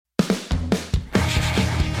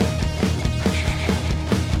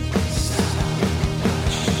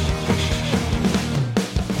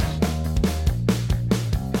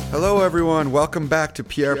Hello, everyone. Welcome back to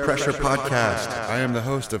Pierre Pressure Podcast. I am the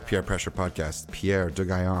host of Pierre Pressure Podcast, Pierre de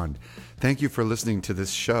Gaillard. Thank you for listening to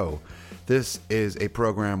this show. This is a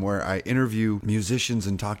program where I interview musicians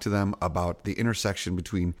and talk to them about the intersection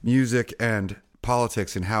between music and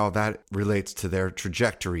politics and how that relates to their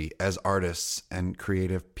trajectory as artists and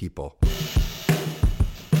creative people.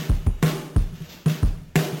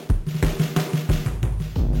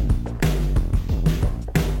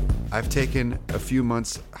 I've taken a few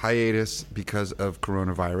months hiatus because of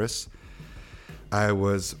coronavirus. I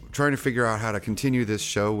was trying to figure out how to continue this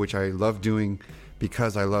show, which I love doing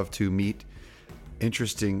because I love to meet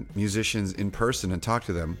interesting musicians in person and talk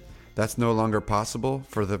to them. That's no longer possible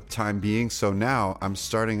for the time being, so now I'm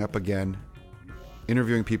starting up again,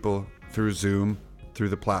 interviewing people through Zoom, through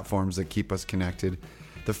the platforms that keep us connected.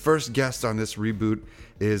 The first guest on this reboot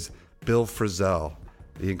is Bill Frisell,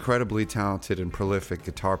 the incredibly talented and prolific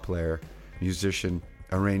guitar player, musician,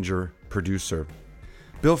 arranger, producer.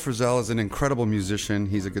 Bill Frisell is an incredible musician.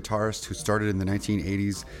 He's a guitarist who started in the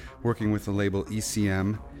 1980s working with the label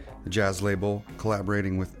ECM, the jazz label,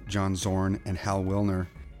 collaborating with John Zorn and Hal Willner,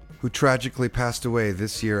 who tragically passed away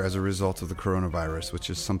this year as a result of the coronavirus,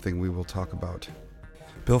 which is something we will talk about.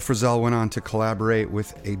 Bill Frisell went on to collaborate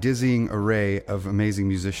with a dizzying array of amazing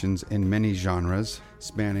musicians in many genres,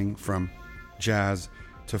 spanning from jazz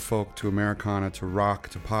to folk to Americana to rock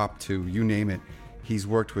to pop to you name it. He's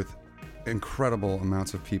worked with incredible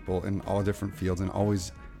amounts of people in all different fields and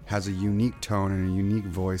always has a unique tone and a unique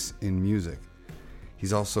voice in music.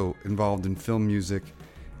 He's also involved in film music,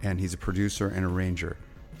 and he's a producer and arranger.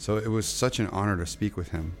 So it was such an honor to speak with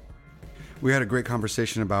him. We had a great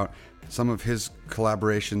conversation about some of his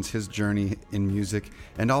collaborations, his journey in music,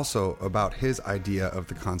 and also about his idea of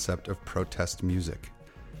the concept of protest music.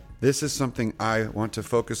 This is something I want to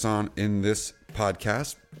focus on in this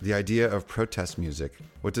podcast, the idea of protest music.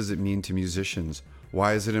 What does it mean to musicians?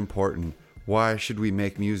 Why is it important? Why should we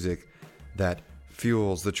make music that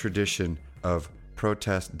fuels the tradition of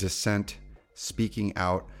protest, dissent, speaking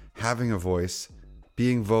out, having a voice,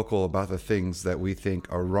 being vocal about the things that we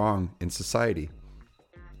think are wrong in society?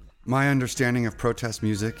 My understanding of protest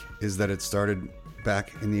music is that it started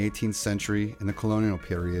back in the 18th century in the colonial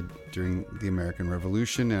period during the American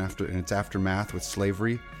Revolution and in its aftermath with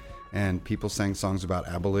slavery, and people sang songs about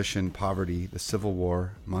abolition, poverty, the Civil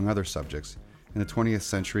War, among other subjects. In the 20th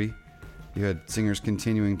century, you had singers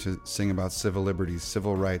continuing to sing about civil liberties,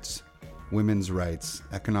 civil rights, women's rights,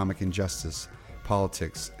 economic injustice,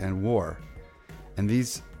 politics, and war. And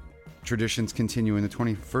these traditions continue in the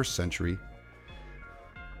 21st century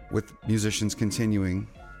with musicians continuing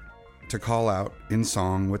to call out in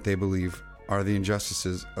song what they believe are the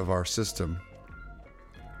injustices of our system.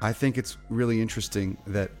 I think it's really interesting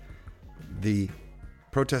that the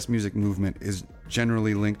protest music movement is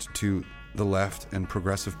generally linked to the left and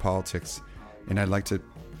progressive politics, and I'd like to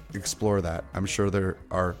explore that. I'm sure there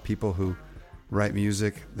are people who write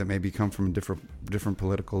music that maybe come from different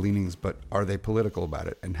political leanings, but are they political about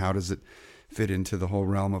it? And how does it fit into the whole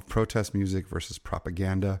realm of protest music versus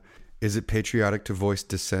propaganda? Is it patriotic to voice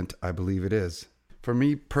dissent? I believe it is. For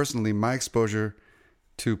me personally, my exposure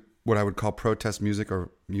to what I would call protest music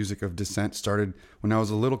or music of dissent started when I was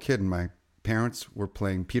a little kid and my parents were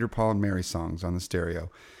playing Peter, Paul, and Mary songs on the stereo.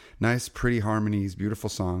 Nice, pretty harmonies, beautiful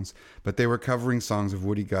songs, but they were covering songs of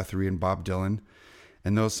Woody Guthrie and Bob Dylan,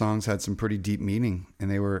 and those songs had some pretty deep meaning, and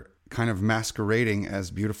they were kind of masquerading as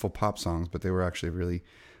beautiful pop songs, but they were actually really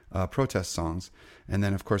protest songs. And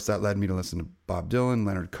then, of course, that led me to listen to Bob Dylan,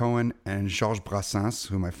 Leonard Cohen, and Georges Brassens,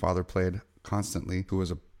 who my father played constantly, who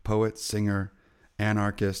was a poet, singer,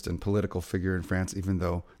 anarchist, and political figure in France, even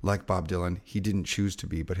though, like Bob Dylan, he didn't choose to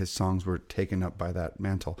be, but his songs were taken up by that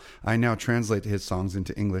mantle. I now translate his songs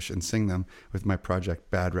into English and sing them with my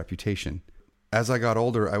project Bad Reputation. As I got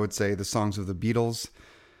older, I would say the songs of the Beatles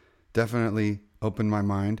definitely opened my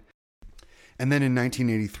mind. And then in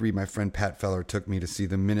 1983, my friend Pat Feller took me to see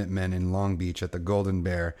the Minutemen in Long Beach at the Golden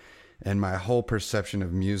Bear, and my whole perception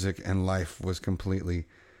of music and life was completely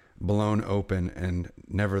blown open and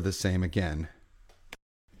never the same again.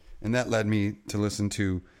 And that led me to listen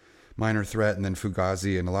to Minor Threat and then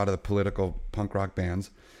Fugazi and a lot of the political punk rock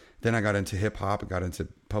bands. Then I got into hip hop, I got into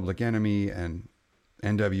Public Enemy and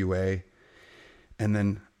NWA. And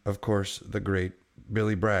then, of course, the great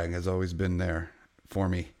Billy Bragg has always been there for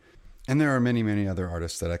me. And there are many, many other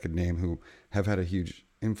artists that I could name who have had a huge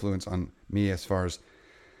influence on me as far as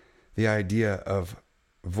the idea of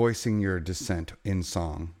voicing your dissent in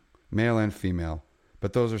song, male and female.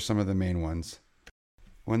 But those are some of the main ones.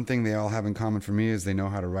 One thing they all have in common for me is they know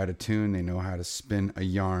how to write a tune, they know how to spin a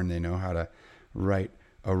yarn, they know how to write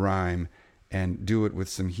a rhyme, and do it with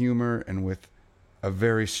some humor and with a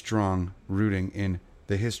very strong rooting in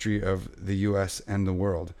the history of the U.S. and the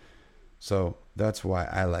world. So that's why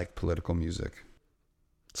I like political music.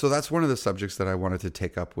 So that's one of the subjects that I wanted to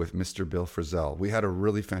take up with Mr. Bill Frisell. We had a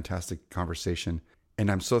really fantastic conversation,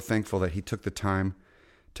 and I'm so thankful that he took the time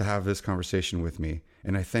to have this conversation with me.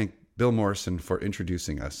 And I thank Bill Morrison for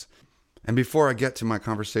introducing us. And before I get to my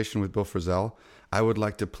conversation with Bill Frisell, I would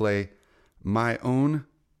like to play my own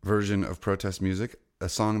version of protest music, a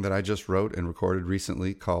song that I just wrote and recorded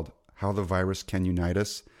recently called How the Virus Can Unite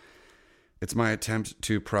Us. It's my attempt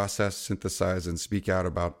to process, synthesize, and speak out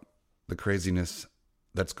about the craziness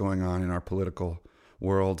that's going on in our political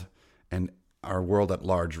world and our world at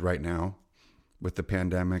large right now with the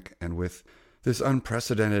pandemic and with this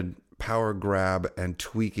unprecedented power grab and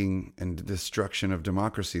tweaking and destruction of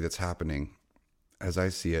democracy that's happening, as I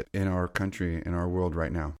see it, in our country, in our world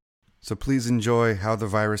right now. So please enjoy How the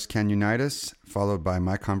Virus Can Unite Us, followed by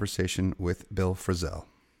my conversation with Bill Frisell.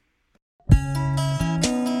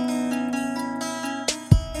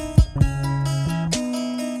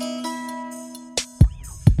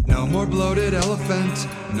 No more bloated elephant,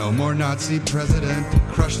 no more Nazi president.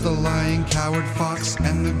 Crush the lying coward fox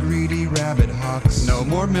and the greedy rabid hawks. No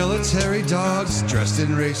more military dogs dressed in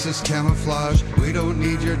racist camouflage. We don't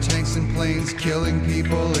need your tanks and planes killing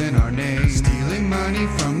people in our name. Stealing money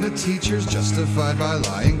from the teachers justified by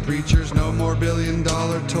lying preachers. No more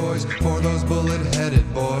billion-dollar toys for those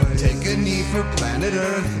bullet-headed boys. Take a knee for planet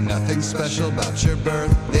Earth, nothing special about your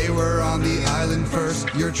birth. They were on the island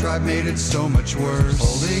first, your tribe made it so much worse.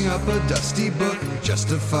 Holding up a dusty book,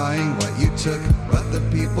 justifying what you took, but the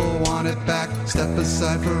people want it back. Step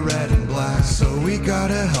aside for red and black. So we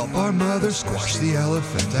gotta help our mothers squash the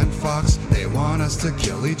elephant and fox. They want us to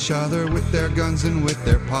kill each other with their guns and with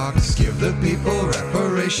their pox. Give the people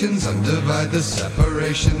reparations, undivide the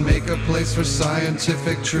separation, make a place for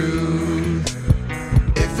scientific truth.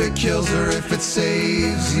 If it kills or if it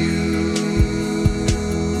saves you.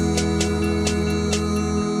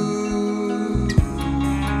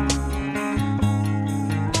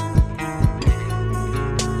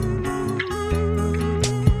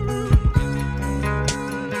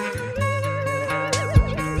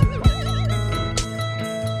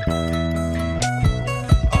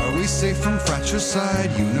 Safe from fratricide,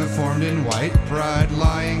 uniformed in white pride,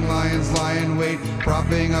 lying lions lie in wait,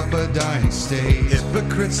 propping up a dying state.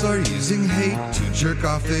 Hypocrites are using hate to jerk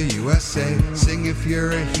off the USA. Sing if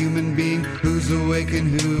you're a human being who's awake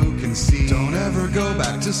and who can see. Don't ever go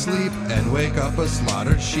back to sleep and wake up a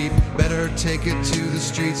slaughtered sheep. Better take it to the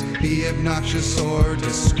streets, be obnoxious or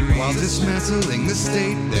discreet. While dismantling the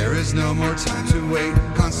state, there is no more time to wait.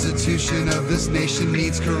 Constitution of this nation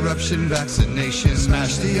needs corruption vaccination.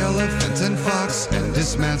 Smash the elephant and fox and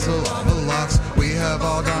dismantle all the locks. We have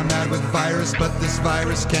all gone mad with virus, but this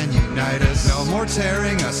virus can unite us. No more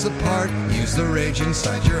tearing us apart, use the rage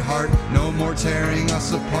inside your heart. No more tearing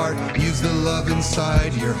us apart, use the love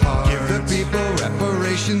inside your heart. Give the people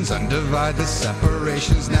reparations, undivide the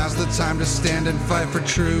separations. Now's the time to stand and fight for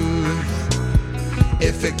truth.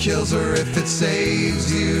 If it kills or if it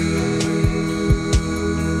saves you.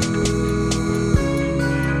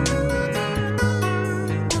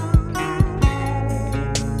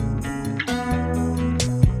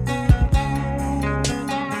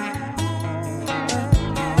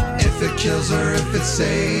 Kills or if it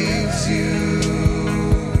saves you.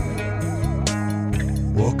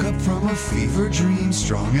 Woke up from a fever dream,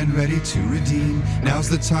 strong and ready to redeem. Now's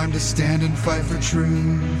the time to stand and fight for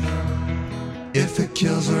truth. If it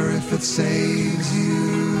kills or if it saves you.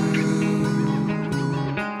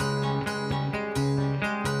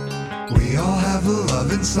 We all have the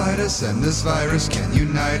love inside us, and this virus can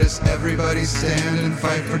unite us. Everybody stand and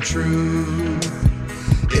fight for truth.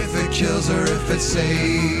 If it kills or if it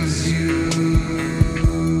saves you.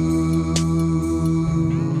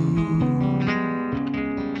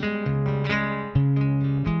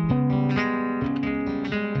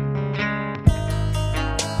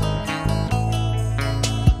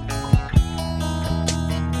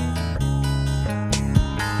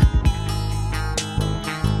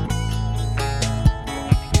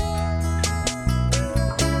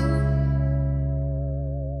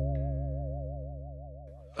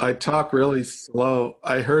 I talk really slow.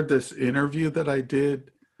 I heard this interview that I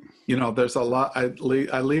did. You know, there's a lot. I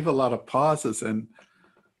leave a lot of pauses, and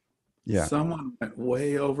someone went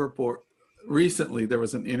way overboard. Recently, there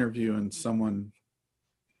was an interview, and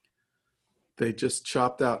they just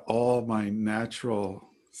chopped out all my natural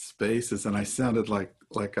spaces, and I sounded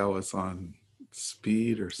like I was on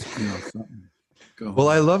speed or something. Well,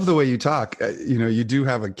 I love the way you talk. You do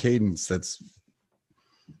have a cadence that's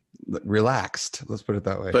relaxed. Let's put it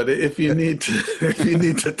that way. But if you need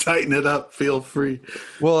to tighten it up, feel free.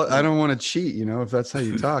 Well, I don't want to cheat, if that's how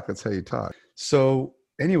you talk, that's how you talk. So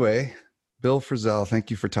anyway, Bill Frisell, thank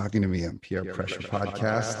you for talking to me on Peer Pressure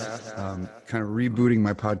Podcast. Kind of rebooting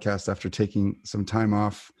my podcast after taking some time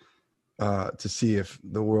off to see if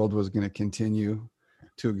the world was going to continue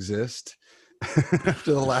to exist.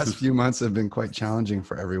 After the last few months have been quite challenging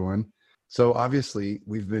for everyone. So obviously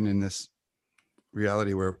we've been in this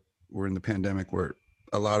reality where we're in the pandemic, where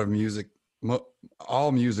a lot of music,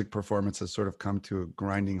 all music performance has sort of come to a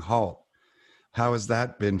grinding halt. How has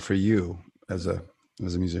that been for you as a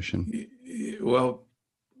musician? Well,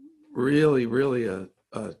 really, really a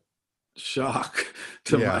shock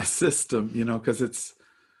to my system, because it's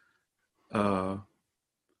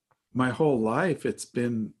my whole life. It's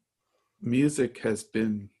been music has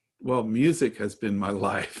been my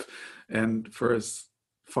life, and for as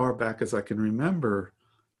far back as I can remember.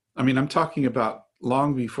 I mean, I'm talking about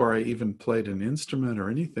long before I even played an instrument or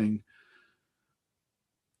anything.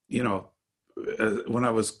 When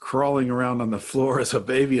I was crawling around on the floor as a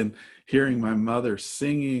baby and hearing my mother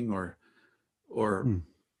singing, or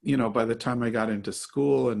by the time I got into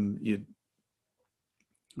school and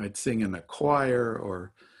I'd sing in a choir,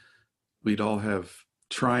 or we'd all have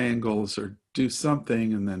triangles or do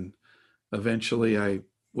something. And then eventually I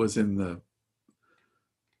was entered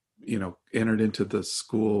into the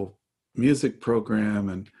school music program.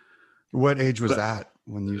 And what age was that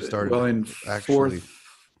when you started? Well, in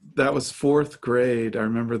that was fourth grade. I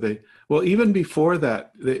remember even before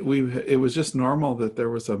that, it was just normal that there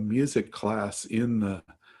was a music class in the,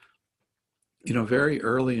 very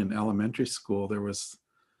early in elementary school. There was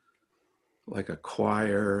like a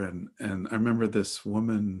choir, and I remember this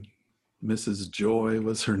woman, Mrs. Joy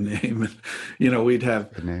was her name, and we'd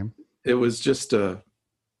have the name. It was just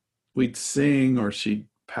we'd sing, or she'd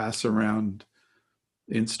pass around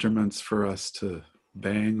instruments for us to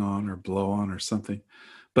bang on or blow on or something.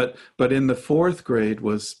 But in the fourth grade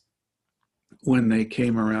was when they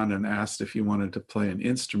came around and asked if you wanted to play an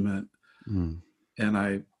instrument.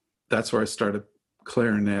 And that's where I started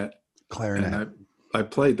clarinet. And I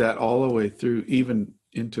played that all the way through, even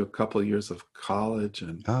into a couple of years of college.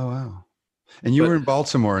 And oh, wow. And you were in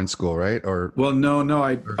Baltimore in school, right? Well, no,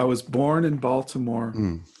 I was born in Baltimore,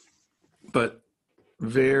 but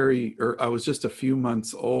I was just a few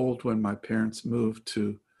months old when my parents moved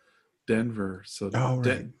to Denver. So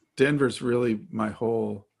Denver's really, my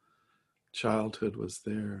whole childhood was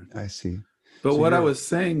there. I see. But what I was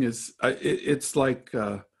saying is, it's like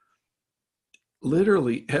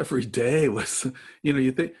literally every day was,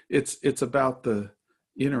 you think it's about the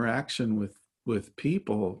interaction with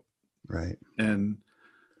people, right? And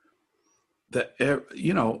that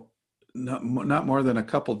not more than a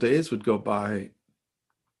couple days would go by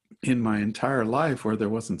in my entire life where there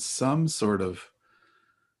wasn't some sort of,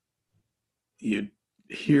 you'd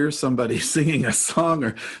hear somebody singing a song,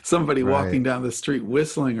 or somebody walking down the street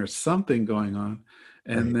whistling, or something going on.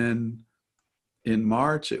 And then in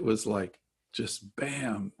March, it was like, just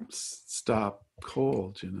bam, stop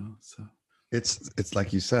cold, so it's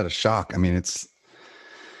like you said, a shock. I mean, it's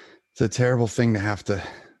a terrible thing to have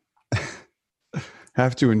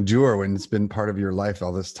to endure when it's been part of your life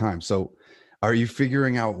all this time. So are you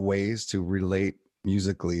figuring out ways to relate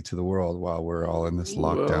musically to the world while we're all in this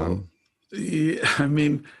lockdown? Yeah, I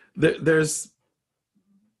mean, there's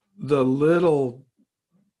the little,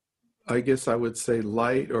 I guess I would say,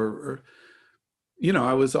 light, or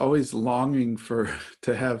I was always longing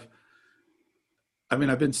to have, I mean,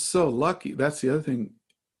 I've been so lucky. That's the other thing.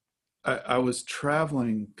 I was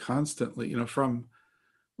traveling constantly, from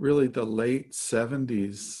really the late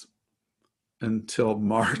 70s until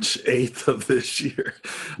March 8th of this year.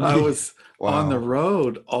 I was on the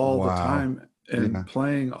road all the time and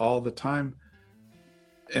playing all the time.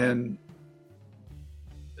 And,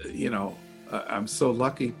 I'm so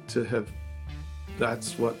lucky to have,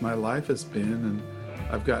 that's what my life has been. And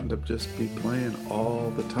I've gotten to just be playing all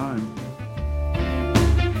the time.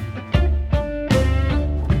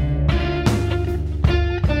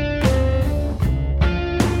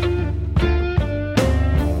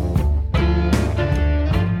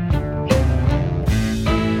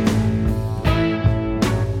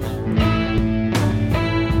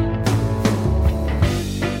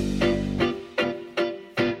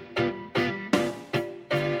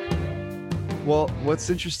 Well, what's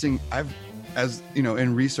interesting,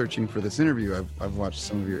 in researching for this interview, I've watched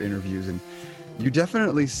some of your interviews, and you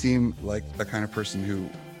definitely seem like the kind of person who,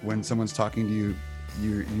 when someone's talking to you,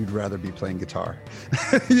 you'd rather be playing guitar.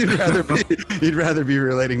 you'd rather be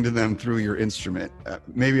relating to them through your instrument.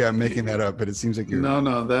 Maybe I'm making that up, but it seems like you're.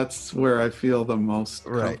 No, that's where I feel the most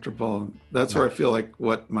comfortable. That's where I feel like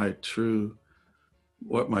what my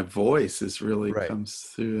voice is really comes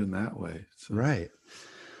through in that way. So. Right.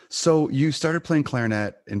 So you started playing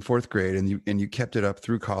clarinet in 4th grade, and you kept it up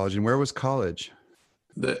through college. And where was college?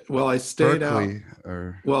 I stayed Berkeley,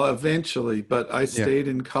 eventually, but I stayed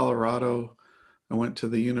in Colorado. I went to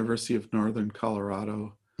the University of Northern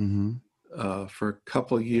Colorado for a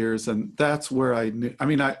couple of years, and that's where I knew. I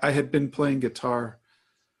mean, I had been playing guitar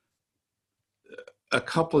a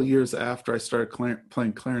couple of years after I started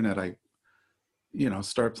playing clarinet. I,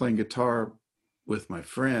 started playing guitar with my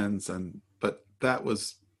friends, but that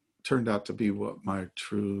turned out to be what my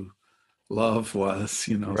true love was,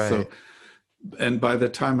 So, and by the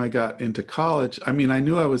time I got into college, I mean, I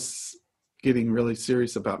knew I was getting really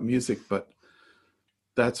serious about music, but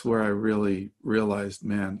that's where I really realized,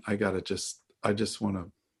 man, I just want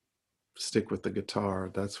to stick with the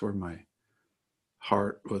guitar. That's where my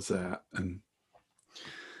heart was at. And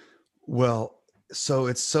well, so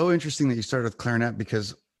it's so interesting that you started with clarinet,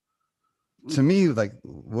 because to me, like,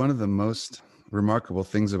 one of the most remarkable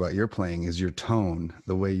things about your playing is your tone,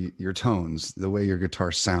 the way your guitar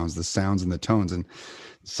sounds, the sounds and the tones. And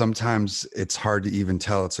sometimes it's hard to even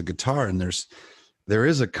tell it's a guitar, and there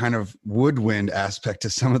is a kind of woodwind aspect to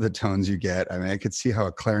some of the tones you get. I mean, I could see how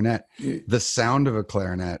the sound of a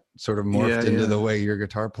clarinet sort of morphed into the way your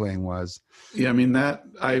guitar playing was. Yeah, I mean, that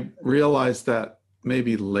I realized that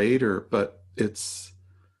maybe later, but it's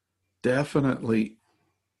definitely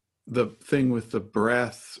the thing with the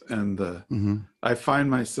breath and I find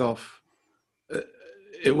myself,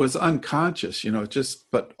 it was unconscious,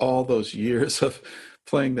 but all those years of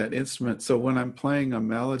playing that instrument. So when I'm playing a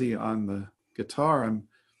melody on the guitar,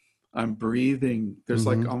 I'm breathing. There's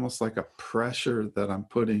like almost like a pressure that I'm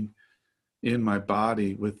putting in my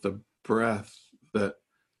body with the breath that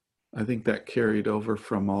I think that carried over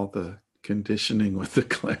from all the conditioning with the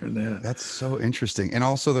clarinet. That's so interesting. And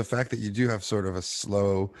also the fact that you do have sort of a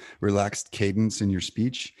slow, relaxed cadence in your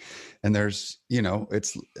speech. And there's,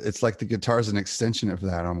 it's like the guitar is an extension of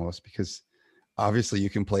that almost, because obviously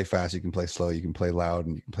you can play fast, you can play slow, you can play loud,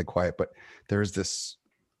 and you can play quiet, but there's this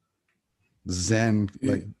Zen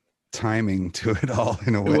like timing to it all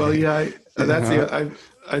in a way. Well, yeah,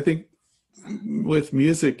 I think with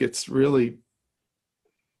music, it's really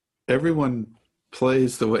everyone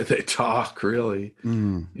plays the way they talk, really.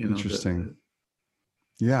 Interesting.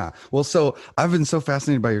 Yeah. Well, so I've been so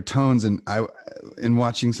fascinated by your tones, and in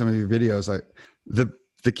watching some of your videos,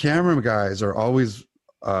 the camera guys are always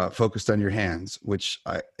focused on your hands, which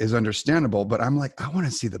is understandable, but I'm like, I want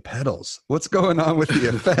to see the pedals. What's going on with the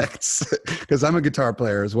effects? Because I'm a guitar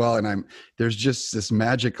player as well, and there's just this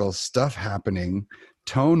magical stuff happening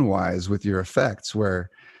tone wise with your effects where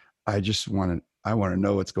I want to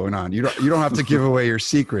know what's going on. You don't have to give away your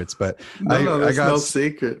secrets, but there's no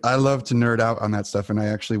secret. I love to nerd out on that stuff, and I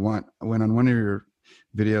actually went on one of your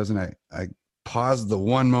videos, and I paused the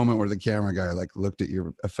one moment where the camera guy like looked at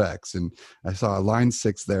your effects, and I saw a line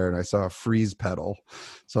 6 there, and I saw a freeze pedal.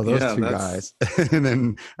 So those two guys, and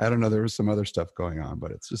then I don't know, there was some other stuff going on,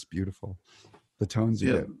 but it's just beautiful. The tones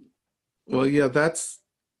you get. Well, yeah, that's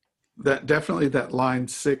definitely that line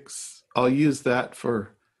 6. I'll use that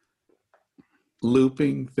for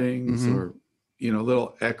looping things or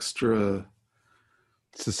little extra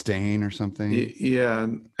sustain or something. Yeah,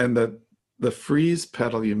 and the freeze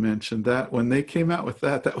pedal you mentioned, that when they came out with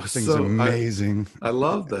that was so amazing. I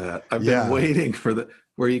love that. I've been waiting for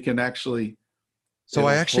where you can actually. So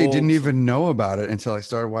I actually didn't even know about it until I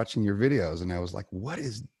started watching your videos, and I was like, what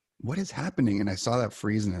is happening? And I saw that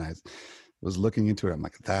freeze, and I was looking into it. I'm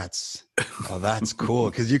like, that's cool,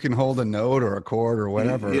 because you can hold a note or a chord or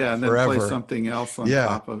whatever. Yeah, and then forever. play something else on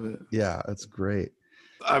top of it. Yeah, that's great.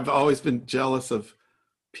 I've always been jealous of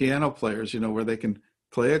piano players, where they can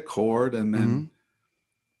play a chord and then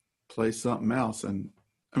play something else. And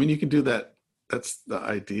I mean, you can do that. That's the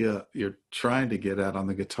idea you're trying to get at on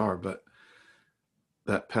the guitar, but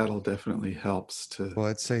that pedal definitely helps to. Well,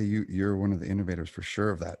 I'd say you're one of the innovators for sure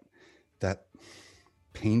of that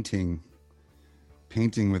painting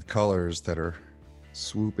with colors that are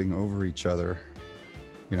swooping over each other.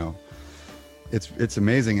 It's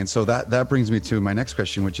amazing. And so that brings me to my next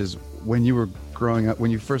question, which is, when you were growing up,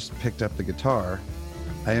 when you first picked up the guitar,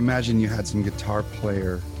 I imagine you had some guitar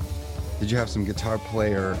player. Did you have some guitar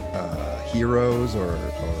player heroes or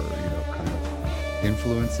kind of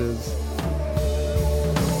influences?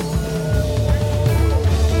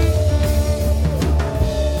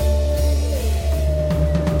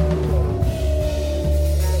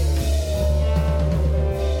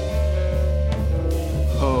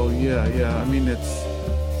 yeah. I mean,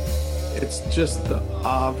 it's just the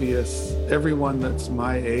obvious. Everyone that's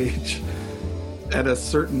my age, at a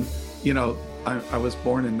certain, you know, I was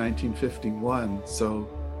born in 1951, so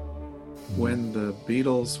when the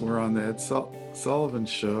Beatles were on the Ed Sullivan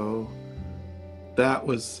Show, that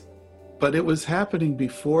was, but it was happening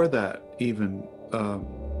before that even.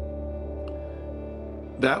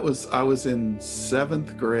 I was in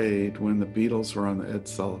 7th grade when the Beatles were on the Ed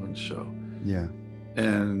Sullivan Show. Yeah.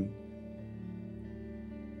 And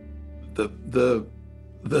the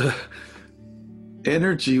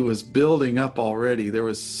energy was building up already. There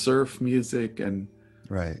was surf music and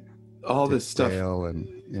right, all this stuff. And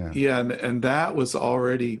and that was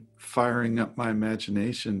already firing up my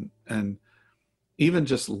imagination. And even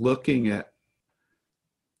just looking at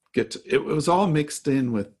it was all mixed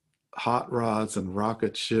in with hot rods and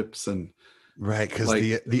rocket ships and right, because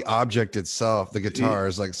like, the object itself, the guitar,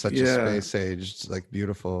 is like such a space age, like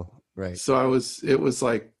beautiful, right? So it was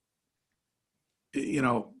like, you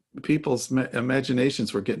know, people's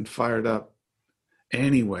imaginations were getting fired up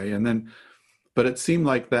anyway. And then, but it seemed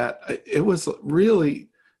like that it was really,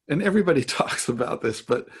 and everybody talks about this,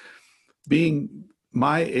 but being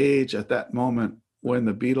my age at that moment when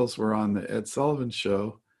the Beatles were on the Ed Sullivan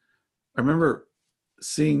Show, I remember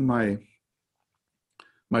seeing my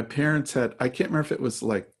parents had, I can't remember if it was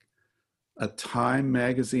like a Time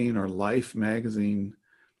magazine or Life magazine,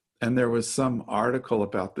 and there was some article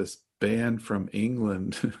about this band from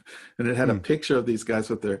England and it had a picture of these guys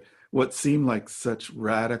with their what seemed like such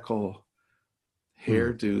radical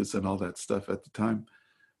hairdos and all that stuff at the time.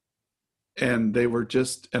 And they were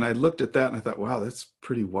just, and I looked at that and I thought, wow, that's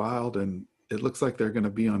pretty wild, and it looks like they're going to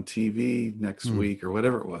be on TV next week or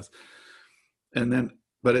whatever it was. And then,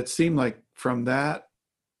 but it seemed like from that,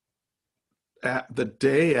 the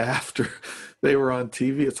day after they were on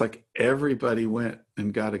TV, it's like everybody went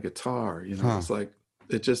and got a guitar. You know, it's like,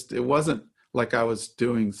 it wasn't like I was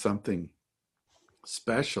doing something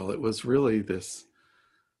special. It was really this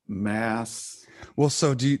mass. Well,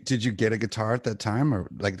 so did you get a guitar at that time, or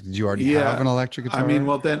like did you already have an electric guitar? I mean,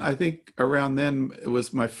 well, then I think around then it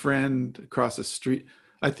was my friend across the street.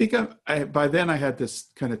 I think I by then I had this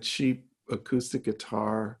kind of cheap acoustic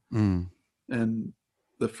guitar, and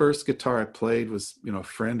the first guitar I played was, you know, a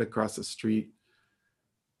friend across the street.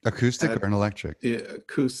 Acoustic or an electric? Yeah,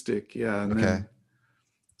 acoustic, yeah. And okay. Then,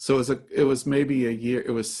 so it was maybe a year.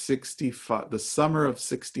 It was 65, the summer of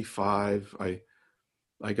 65. I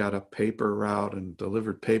got a paper route and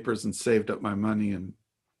delivered papers and saved up my money and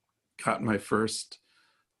got my first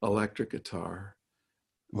electric guitar.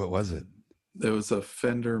 What was it? There was a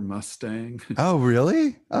Fender Mustang. Oh,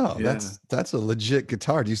 really? Oh, yeah. That's a legit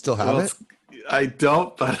guitar. Do you still have it? I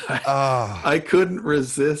don't, but I couldn't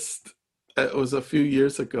resist. It was a few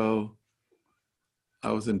years ago.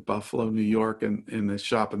 I was in Buffalo, New York, and in the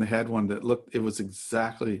shop, and they had one that it was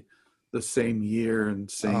exactly the same year and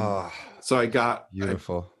same. So I got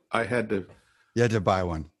beautiful. I had to. You had to buy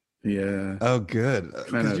one. Yeah. Oh, good.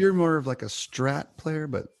 Because you're more of like a Strat player,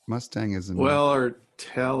 but Mustang isn't. Well, or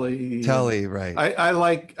Tele. Tele, right. I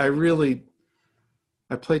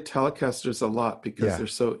play Telecasters a lot because they're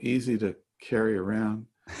so easy to carry around.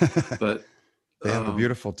 But they have a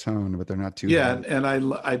beautiful tone, but they're not too hard. And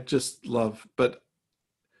I just love, but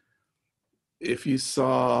if you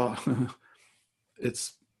saw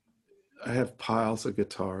I have piles of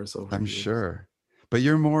guitars over I'm sure. But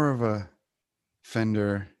you're more of a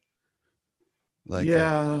Fender, like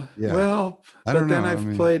well, I don't know.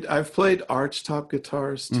 I've played archtop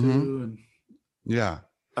guitars too, and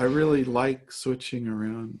I really like switching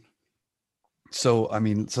around. So I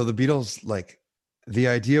mean, so the Beatles, like, the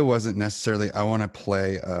idea wasn't necessarily I want to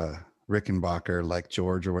play Rickenbacker like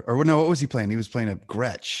George or no, what was he playing? He was playing a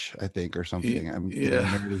Gretsch, I think, or something. I'm getting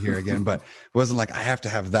nerdy here again, but it wasn't like I have to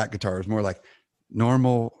have that guitar. It was more like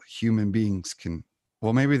normal human beings can.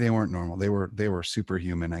 Well, maybe they weren't normal. They were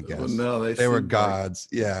superhuman, I guess. Well, no, they were gods.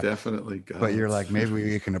 Like, definitely gods. But you're like, maybe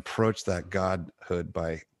we can approach that godhood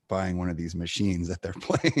by buying one of these machines that they're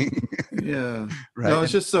playing. Yeah. Right. No,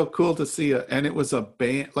 it's just so cool to see and it was a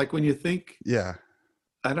band. Like when you think,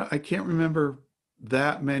 I can't remember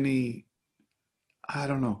that many. I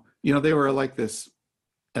don't know. You know, they were like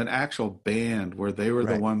an actual band where they were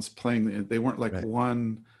the ones playing. They weren't like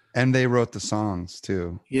one. And they wrote the songs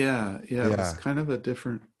too. Yeah. It was kind of a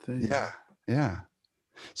different thing. Yeah.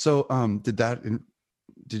 So,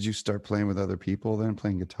 did you start playing with other people then,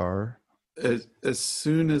 playing guitar? As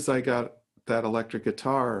soon as I got that electric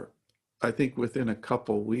guitar, I think within a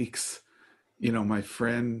couple weeks, you know, my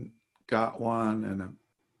friend got one, and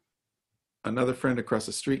another friend across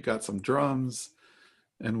the street got some drums,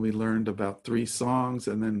 and we learned about 3 songs,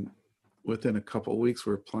 and then within a couple of weeks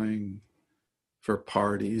we're playing for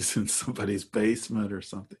parties in somebody's basement or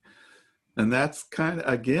something. And that's kind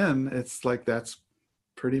of, again, it's like that's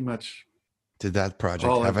pretty much. Did that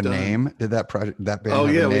project have a name? Did that band have a name? Oh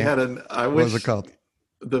yeah, we had what was it called?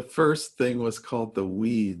 The first thing was called The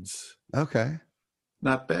Weeds. Okay.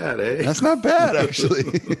 Not bad, eh? That's not bad, actually.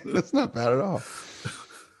 That's not bad at all.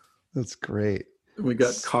 That's great. We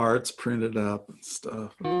got cards printed up and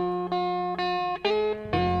stuff.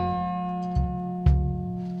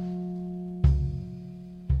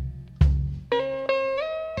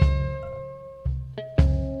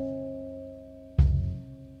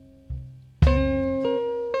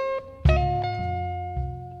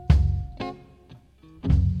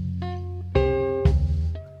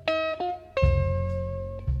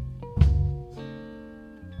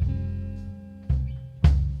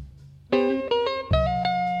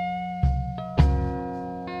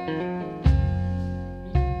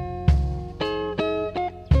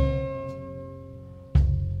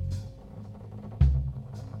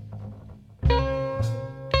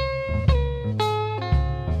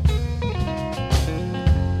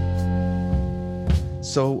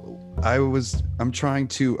 So I'm trying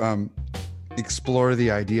to explore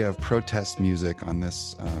the idea of protest music on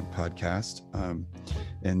this podcast.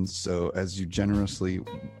 And so as you generously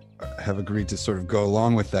have agreed to sort of go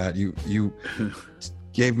along with that, you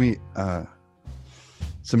gave me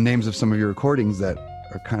some names of some of your recordings that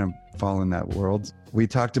are kind of fall in that world. We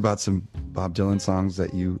talked about some Bob Dylan songs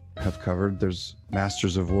that you have covered. There's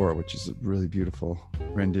Masters of War, which is a really beautiful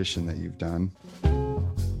rendition that you've done.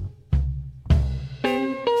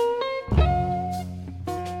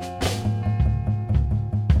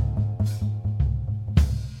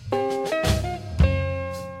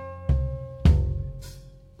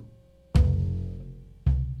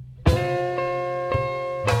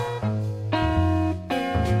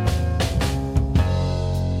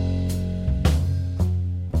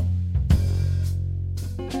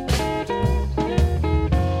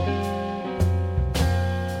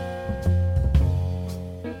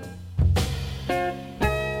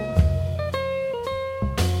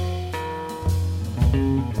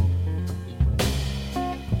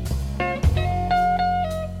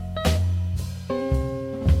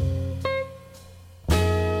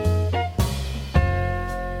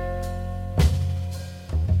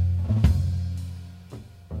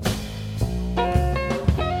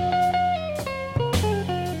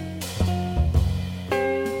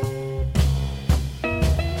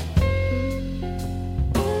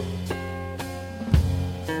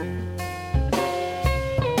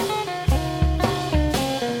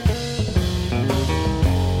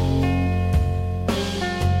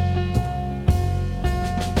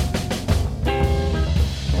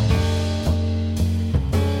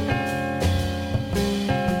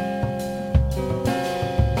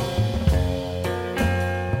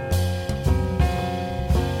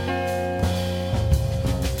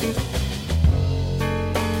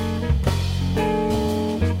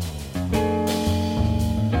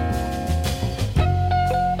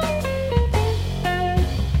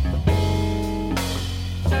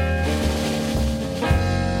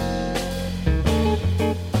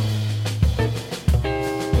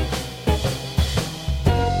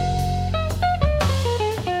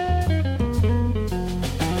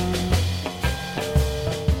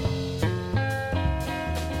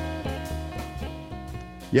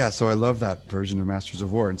 Yeah, so I love that version of Masters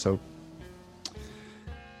of War. And so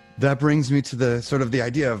that brings me to the sort of the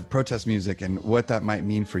idea of protest music and what that might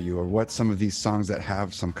mean for you, or what some of these songs that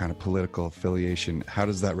have some kind of political affiliation, how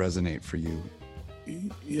does that resonate for you?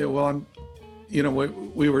 Yeah, well,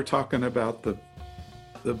 we were talking about the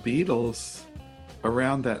Beatles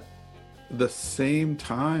around the same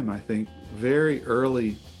time, I think, very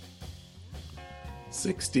early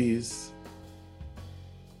 60s.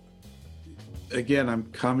 Again, I'm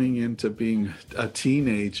coming into being a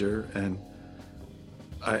teenager, and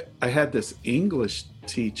I had this English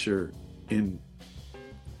teacher in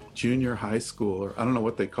junior high school, or I don't know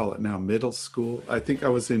what they call it now, middle school. I think I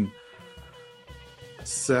was in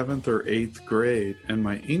 7th or 8th grade, and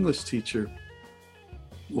my English teacher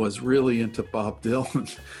was really into Bob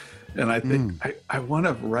Dylan. And I think I want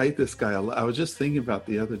to write this guy. I was just thinking about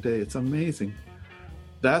the other day. It's amazing.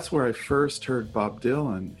 That's where I first heard Bob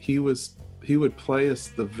Dylan. He would play us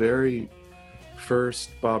the very first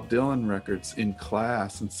Bob Dylan records in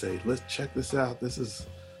class and say, let's check this out. This is,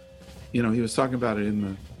 he was talking about it in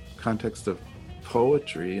the context of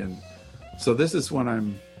poetry. And so this is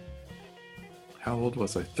when how old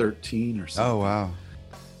was I? 13 or something. Oh, wow.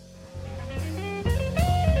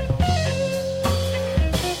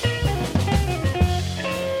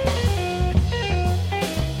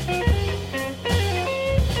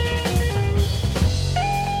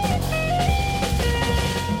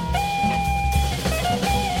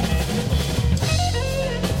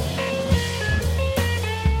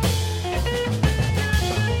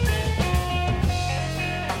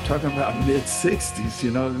 talking about mid 60s,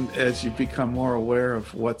 you know, and as you become more aware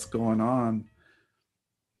of what's going on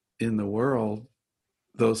in the world,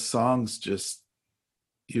 those songs just,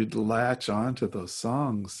 you'd latch onto those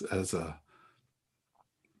songs as a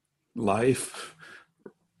life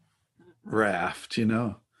raft, you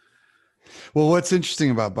know. Well, what's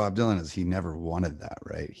interesting about Bob Dylan is he never wanted that,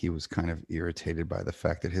 right? He was kind of irritated by the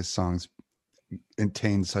fact that his songs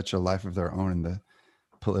contain such a life of their own in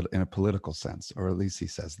a political sense, or at least he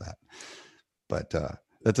says that. But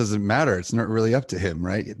that doesn't matter. It's not really up to him,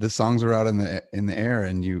 right? The songs are out in the air,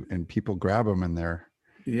 and people grab them, and I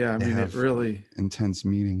mean, it really intense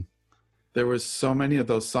meaning. There was so many of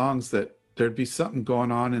those songs that there'd be something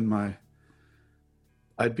going on in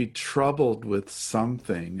I'd be troubled with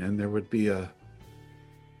something, and there would be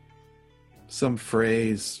some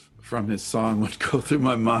phrase from his song would go through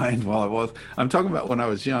my mind I'm talking about when I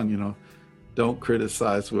was young, you know, don't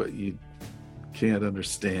criticize what you can't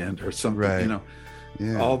understand or something, right. You know,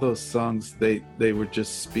 yeah. All those songs, they would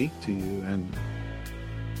just speak to you. And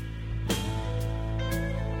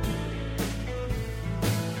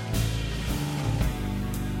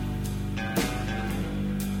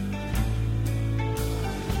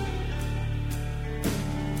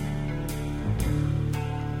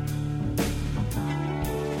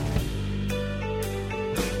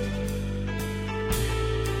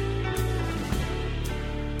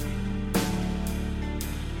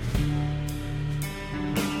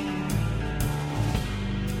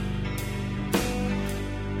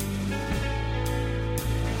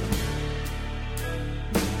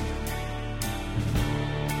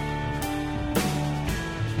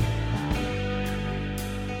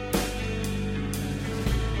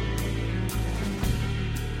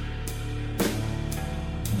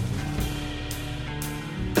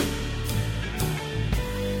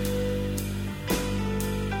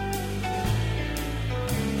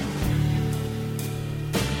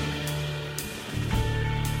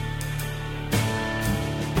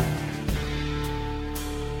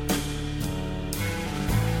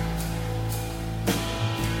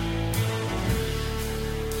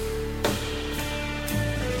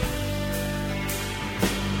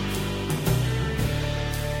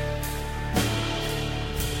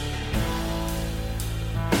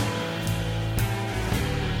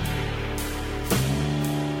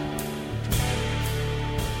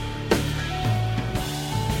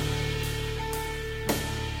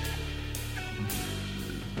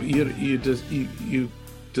you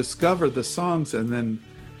discover the songs, and then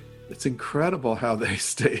it's incredible how they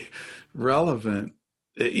stay relevant.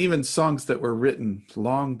 Even songs that were written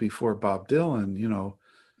long before Bob Dylan, you know.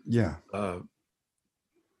 Yeah. The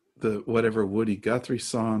whatever Woody Guthrie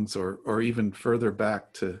songs, or even further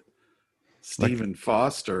back to Stephen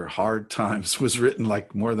Foster, Hard Times was written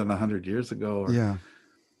like more than 100 years ago. Yeah.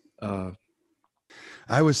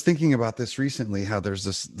 I was thinking about this recently, how there's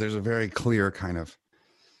a very clear kind of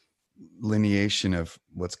lineation of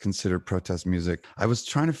what's considered protest music. I was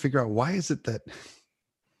trying to figure out why is it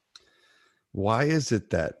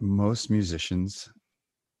that most musicians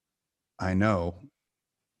I know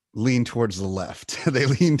lean towards the left. They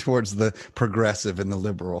lean towards the progressive and the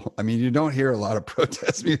liberal. I mean, you don't hear a lot of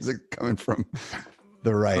protest music coming from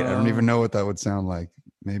the right. I don't even know what that would sound like.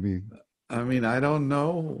 Maybe. I mean, I don't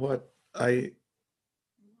know what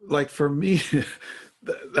for me,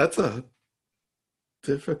 that's a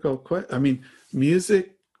difficult question. I mean,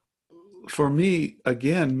 music, for me,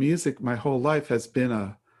 again, music my whole life has been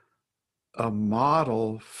a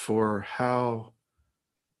model for how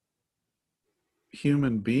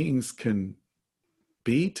human beings can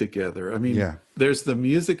be together. I mean, There's the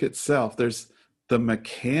music itself, there's the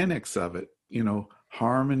mechanics of it, you know,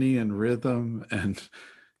 harmony and rhythm and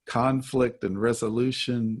conflict and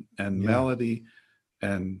resolution and melody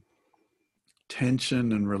and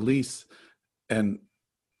tension and release. And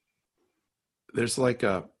there's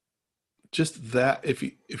just that, if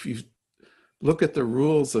you look at the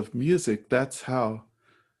rules of music, that's how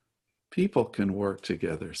people can work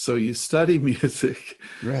together. So you study music,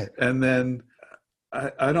 right? And then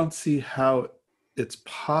I don't see how it's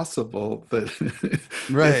possible that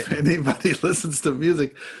if anybody listens to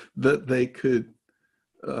music that they could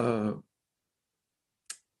and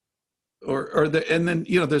then,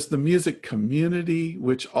 you know, there's the music community,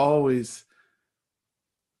 which always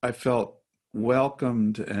I felt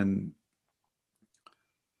welcomed, and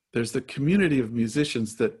there's the community of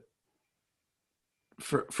musicians that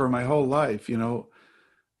for my whole life, you know,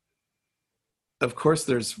 of course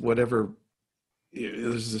there's a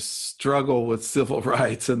struggle with civil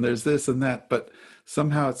rights and there's this and that, but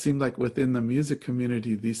somehow it seemed like within the music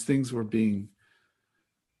community, these things were being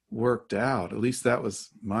worked out. At least that was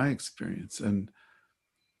my experience. And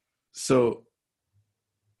so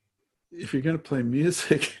if you're going to play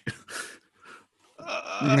music,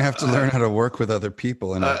 you're going to have to learn how to work with other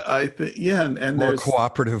people in I think, yeah. And more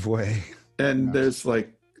cooperative way. And there's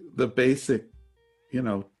like the basic, you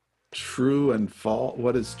know, true and false,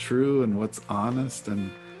 what is true and what's honest.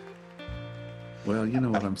 And well, you know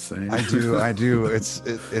what I'm saying. I do.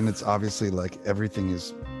 And it's obviously like everything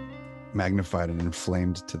is magnified and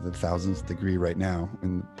inflamed to the 1000th degree right now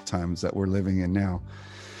in times that we're living in now,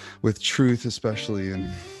 with truth especially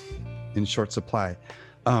in short supply.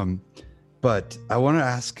 But I want to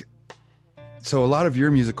ask, so a lot of your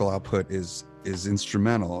musical output is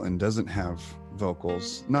instrumental and doesn't have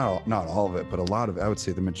vocals, not all of it, but a lot of it, I would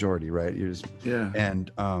say the majority, right?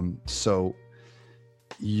 And so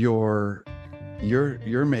you're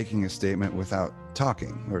making a statement without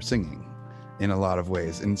talking or singing in a lot of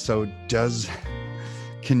ways. And so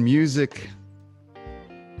can music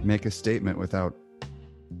make a statement without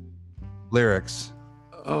lyrics?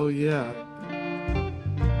 Oh yeah.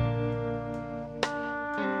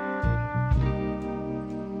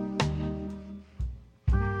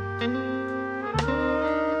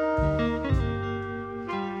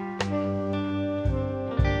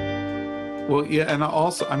 Well, yeah, and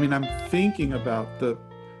also, I mean, I'm thinking about the,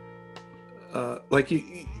 like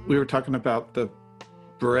we were talking about the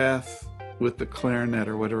breath with the clarinet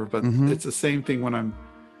or whatever, but it's the same thing when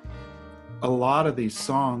a lot of these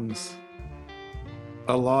songs,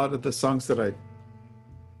 a lot of the songs that I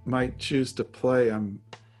might choose to play,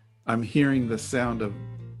 I'm hearing the sound of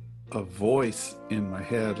a voice in my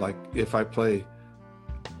head. Like if I play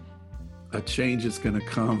A Change Is Gonna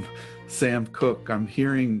Come, Sam Cooke, I'm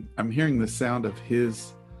hearing the sound of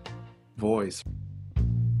his voice.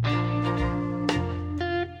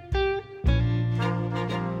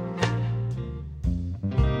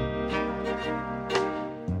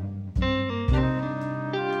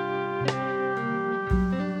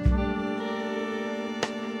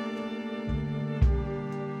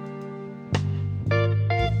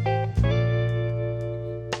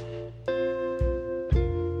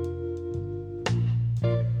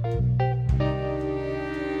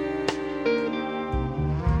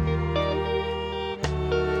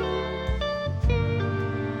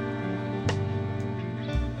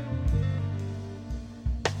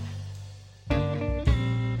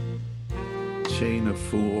 Chain of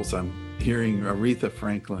Fools, I'm hearing Aretha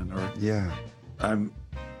Franklin, or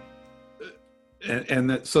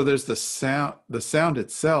so there's the sound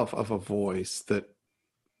itself of a voice that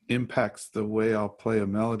impacts the way I'll play a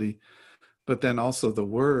melody, but then also the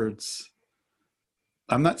words.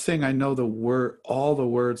 I'm not saying I know all the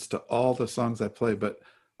words to all the songs I play, but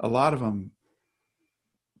a lot of them,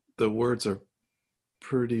 the words are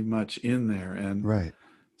pretty much in there, and right.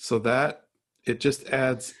 So that it just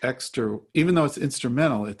adds extra, even though it's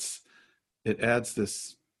instrumental, it adds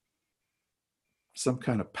this some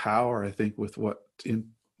kind of power, I think, with what you're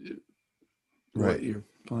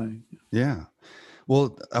playing. Yeah.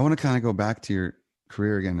 Well, I want to kind of go back to your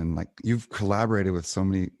career again, and like you've collaborated with so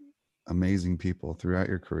many amazing people throughout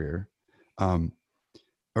your career.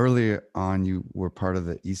 Early on, you were part of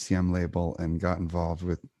the ECM label and got involved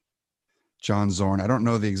with John Zorn. I don't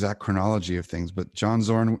know the exact chronology of things, but John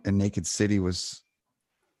Zorn and Naked City was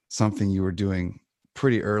something you were doing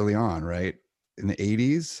pretty early on, right? In the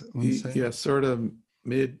 80s? Yeah, sort of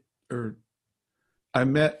I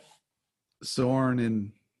met Zorn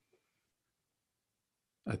in,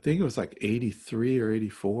 I think it was like 83 or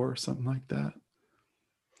 84 or something like that.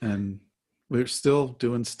 And we're still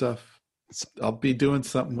doing stuff. I'll be doing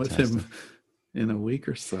something with him in a week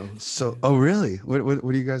or so. So, oh really? What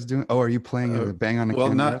are you guys doing? Oh, are you playing a Bang on a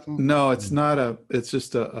Can marathon? No, it's not it's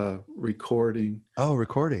just a recording. Oh,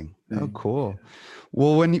 recording. Thing. Oh, cool.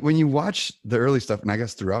 Well, when you watch the early stuff, and I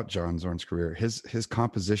guess throughout John Zorn's career, his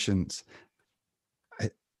compositions,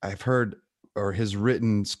 I've heard, or his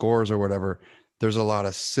written scores or whatever, there's a lot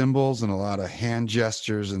of symbols and a lot of hand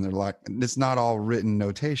gestures, and it's not all written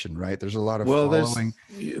notation, right? There's a lot of following.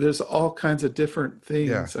 There's all kinds of different things.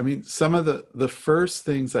 Yeah. I mean, some of the first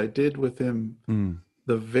things I did with him,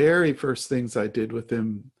 the very first things I did with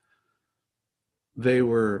him, they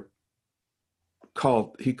were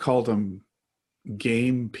he called them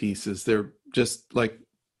game pieces. They're just like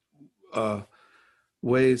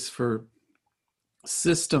ways for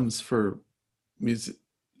systems for music.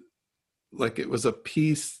 Like it was a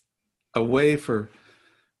way for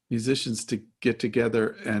musicians to get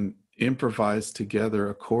together and improvise together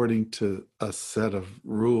according to a set of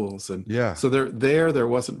rules. And so there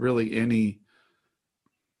wasn't really any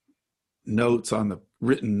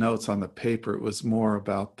written notes on the paper. It was more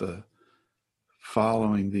about the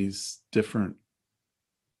following these different.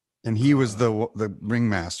 And he was the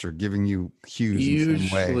ringmaster, giving you cues in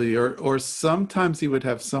some way. Usually, or sometimes he would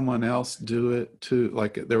have someone else do it too.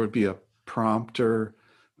 Like there would be a prompter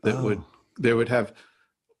that they would have.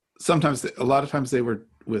 Sometimes, a lot of times they would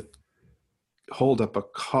hold up a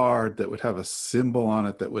card that would have a symbol on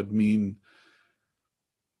it that would mean,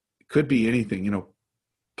 could be anything,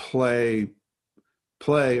 play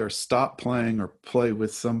or stop playing, or play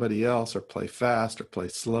with somebody else, or play fast, or play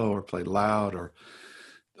slow, or play loud, or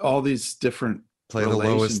all these different. Play the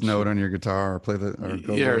lowest note on your guitar, or play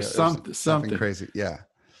something crazy. Yeah.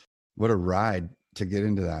 What a ride to get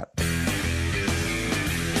into that.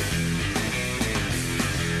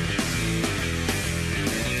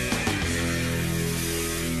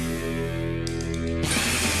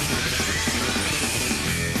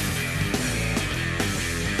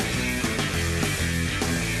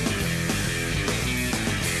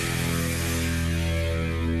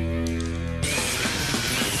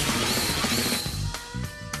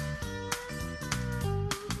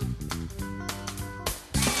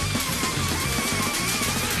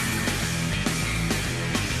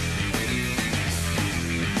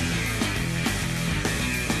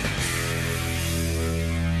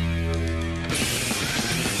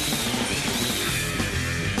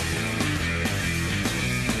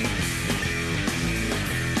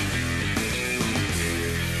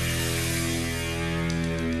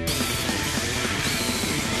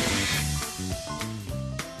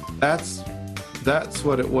 That's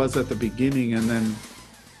what it was at the beginning. And then,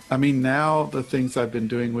 I mean, now the things I've been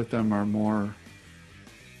doing with them are more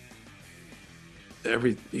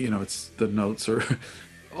it's, the notes are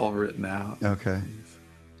all written out. Okay.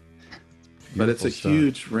 But it's a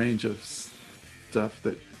huge range of stuff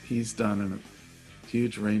that he's done, and a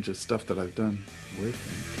huge range of stuff that I've done with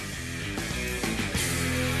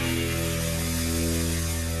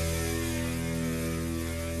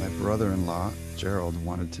him. My brother-in-law, Gerald,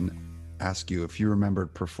 wanted to ask you if you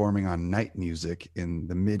remembered performing on Night Music in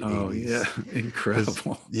the mid-'80s. Oh, yeah.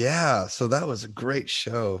 Incredible. Yeah. So that was a great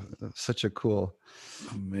show. Such a cool,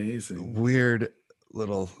 amazing, weird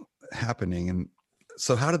little happening. And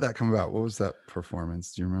so how did that come about? What was that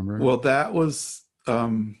performance? Do you remember? Well, that was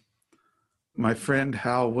my friend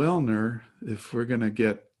Hal Wilner, if we're going to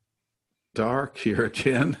get dark here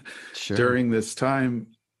again. Sure. During this time,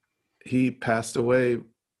 he passed away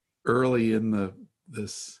early in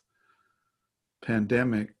this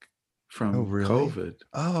pandemic from COVID.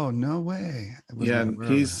 Oh, no way. Yeah, and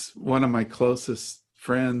he's one of my closest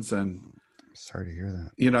friends, and sorry to hear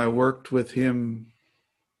that. I worked with him.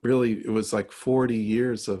 Really, it was like 40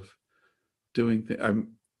 years of doing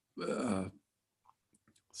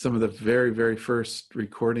some of the very, very first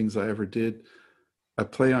recordings I ever did. I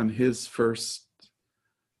play on his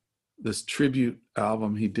this tribute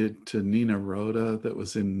album he did to Nina Rhoda that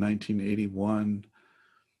was in 1981.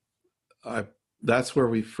 That's where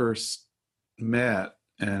we first met,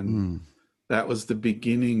 and that was the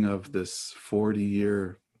beginning of this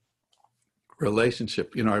 40-year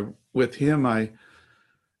relationship. With him, I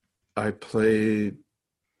played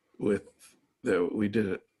with we did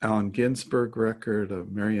an Allen Ginsberg record, a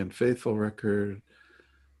Marianne Faithfull record.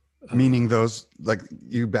 Meaning those, like,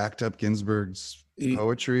 you backed up Ginsberg's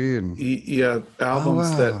poetry and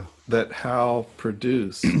albums that Hal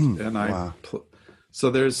produced, and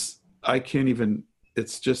so I can't even.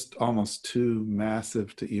 It's just almost too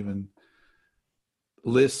massive to even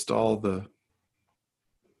list all the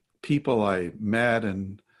people I met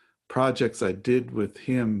and projects I did with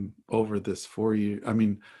him over this 4 year. I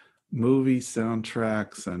mean, movie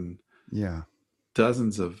soundtracks and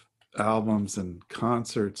dozens of albums and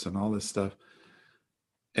concerts and all this stuff.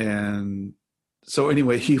 And so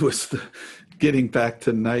anyway, he was getting back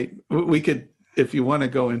to Night. We could, if you want to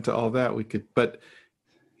go into all that, we could, but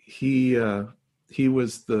he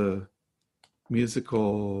was the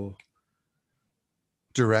musical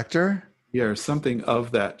director, or something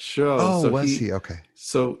of that show. Oh, so was he? Okay.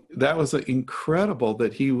 So that was incredible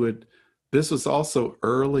that he would. This was also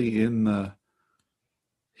early in the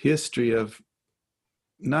history of.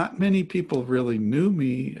 Not many people really knew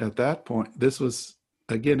me at that point. This was,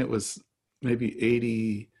 again, it was maybe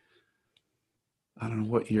 80. I don't know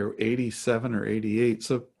what year, 87 or 88.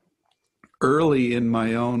 So early in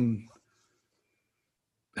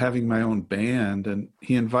having my own band, and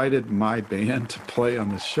he invited my band to play on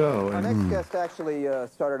the show. Our next guest actually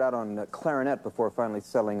started out on clarinet before finally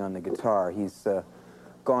settling on the guitar. He's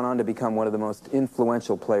gone on to become one of the most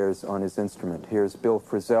influential players on his instrument. Here's Bill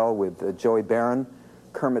Frisell with Joey Barron,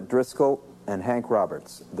 Kermit Driscoll, and Hank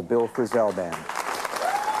Roberts, the Bill Frisell Band.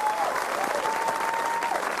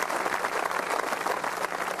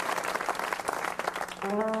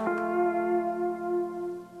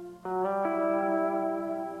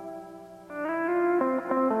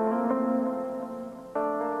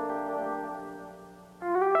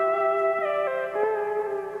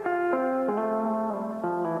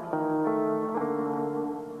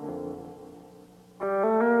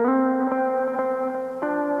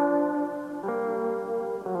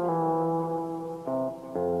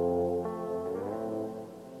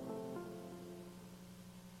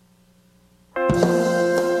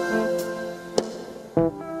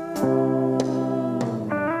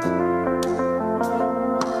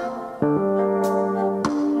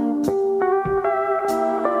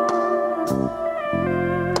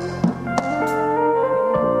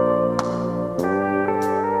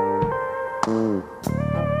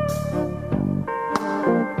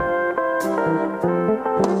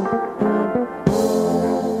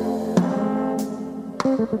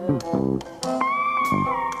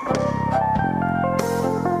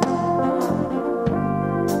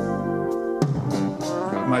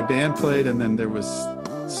 My band played, and then there was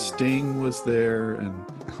Sting was there, and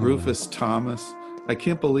Rufus Thomas. I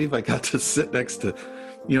can't believe I got to sit next to,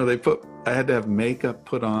 I had to have makeup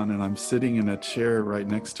put on, and I'm sitting in a chair right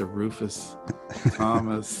next to Rufus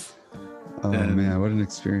Thomas. Man, what an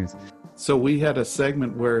experience. So we had a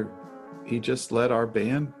segment where he just let our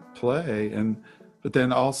band play, but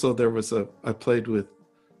then also there was I played with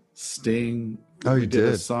Sting. Oh, you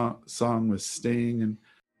did? A song with Sting, and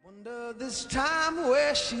wonder this time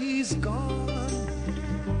where she's gone.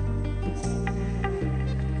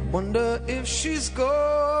 Wonder if she's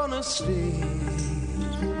gonna stay.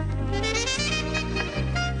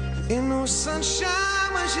 Ain't no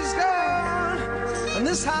sunshine when she's gone, and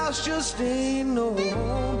this house just ain't no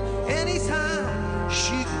home anytime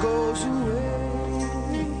she goes away.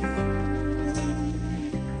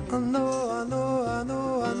 I know, I know, I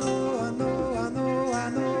know, I know, I know, I know, I know,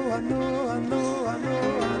 I know, I know, I know, I know.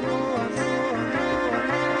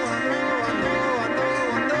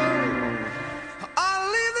 I'll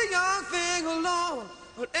leave the young thing alone,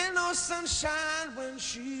 but ain't no sunshine when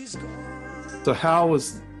she's gone. so Hal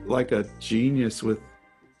was like a genius with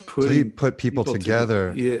putting. So he put people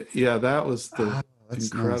together. Yeah, that was the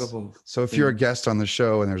That's incredible. Nice. So if you're a guest on the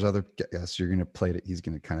show and there's other guests, you're going to play it. He's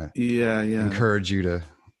going to kind of encourage you to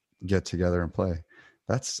get together and play.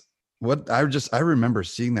 That's what I remember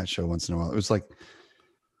seeing that show once in a while. It was like,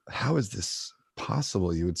 how is this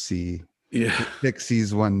possible? You would see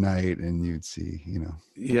Pixies one night and you'd see, and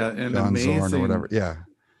John amazing Zorn or whatever. Yeah.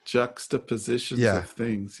 Juxtapositions of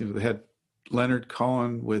things. They had Leonard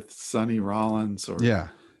Cohen with Sonny Rollins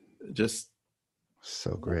just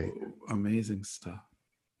so great. Amazing stuff.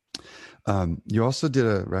 You also did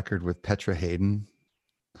a record with Petra Haden,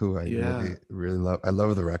 who I really, really love. I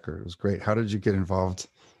love the record. It was great. How did you get involved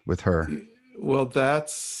with her? Well,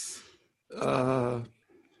 that's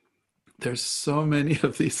there's so many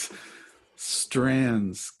of these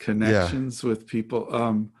strands, connections with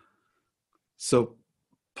people. So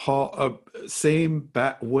Paul,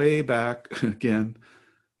 way back again,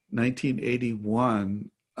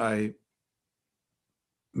 1981, I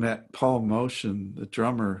met Paul Motion, the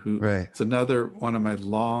drummer, who it's another one of my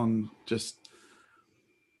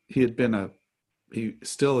he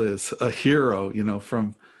still is a hero,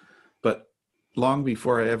 but long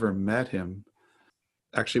before I ever met him.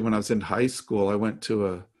 Actually, when I was in high school, I went to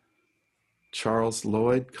a Charles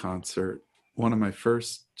Lloyd concert, one of my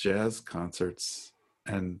first jazz concerts,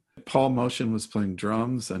 and Paul Motion was playing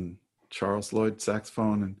drums and Charles Lloyd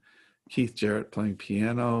saxophone and Keith Jarrett playing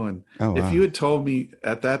piano. And if you had told me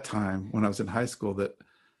at that time when I was in high school that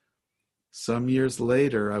some years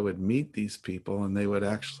later I would meet these people and they would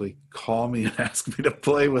actually call me and ask me to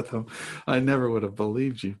play with them, I never would have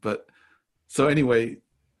believed you. But so anyway,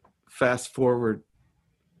 fast forward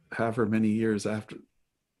however many years after,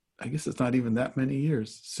 I guess it's not even that many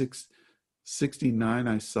years, 69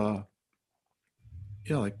 I saw.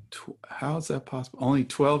 How is that possible? Only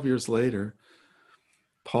 12 years later,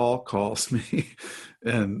 Paul calls me.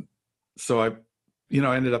 And so I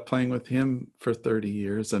ended up playing with him for 30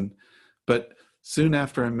 years. But soon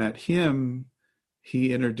after I met him,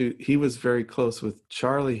 he was very close with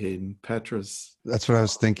Charlie Haden, Petra's. That's what I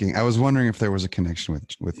was thinking. I was wondering if there was a connection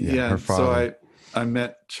with her father. So I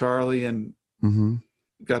met Charlie and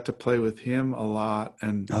got to play with him a lot.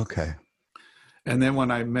 And then when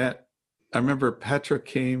I remember Petra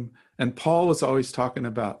came, and Paul was always talking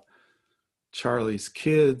about Charlie's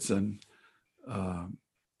kids, and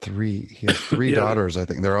He has three daughters, I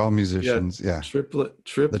think. They're all musicians. Yeah. Triplet The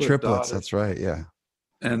triplets, daughters. that's right. Yeah.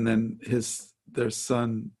 And then the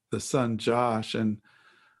son Josh. And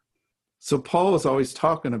so Paul was always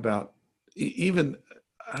talking about, even,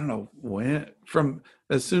 I don't know when, from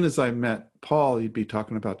as soon as I met Paul, he'd be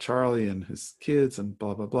talking about Charlie and his kids and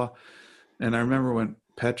blah, blah, blah. And I remember when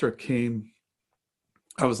Petra came,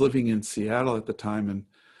 I was living in Seattle at the time, and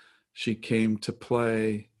she came to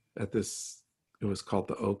play at this, it was called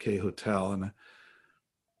the OK Hotel. And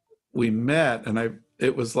we met, and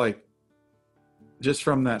it was like, just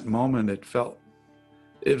from that moment, it felt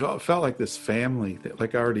like this family, that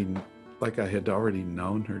like I had already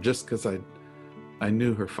known her, just because I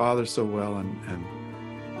knew her father so well and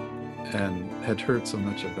had heard so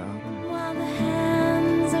much about her. While the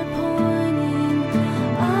hands are pointing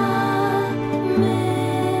up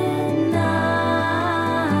midnight,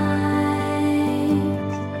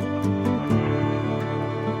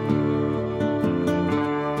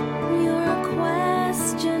 you're a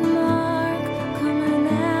question mark coming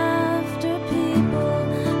after people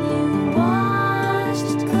you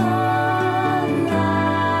watched collide.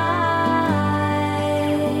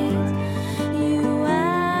 You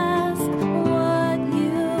ask what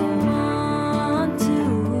you want to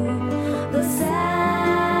the satellite.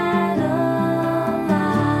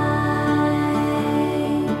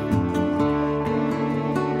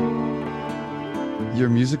 Your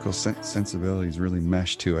musical sensibilities really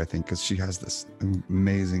mesh too, I think, because she has this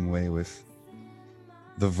amazing way with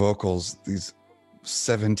the vocals, these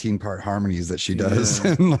 17-part harmonies that she does,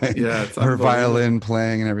 Yeah. and like It's her unbelievable. violin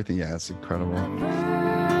playing and everything. Yeah, it's incredible.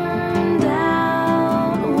 Burned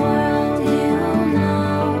out world, you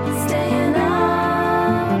know, staying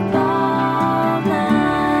up all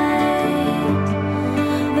night.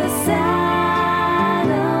 The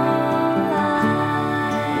satellite.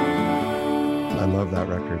 I love that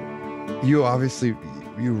record. You obviously,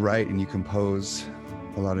 you write and you compose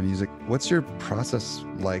a lot of music. What's your process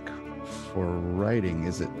like for writing?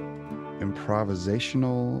 Is it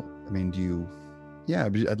improvisational? I mean,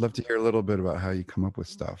 I'd love to hear a little bit about how you come up with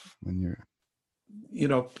stuff when you're...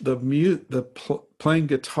 Playing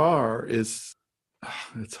guitar is,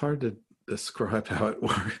 it's hard to describe how it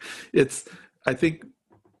works. I think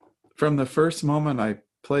from the first moment when I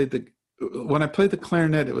played the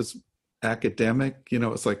clarinet, it was academic,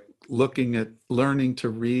 it's like learning to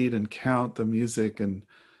read and count the music, and it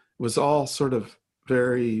was all sort of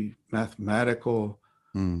very mathematical,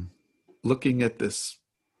 looking at the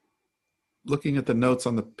notes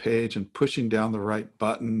on the page and pushing down the right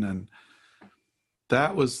button, and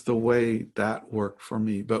that was the way that worked for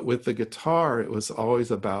me. But with the guitar, it was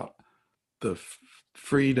always about the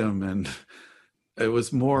freedom, and it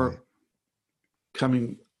was more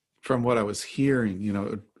coming from what I was hearing.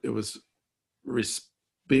 It was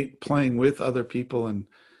playing with other people and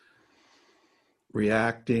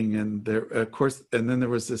reacting, and there, of course, and then there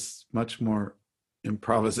was this much more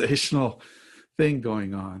improvisational thing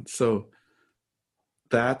going on. So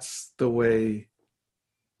that's the way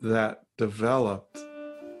that developed.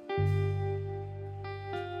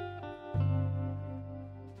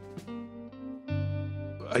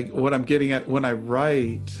 What I'm getting at when I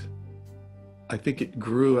write, I think it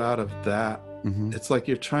grew out of that. Mm-hmm. It's like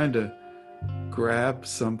you're trying to grab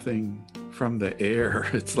something from the air.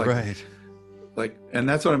 It's like, Right. And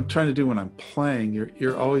that's what I'm trying to do when I'm playing.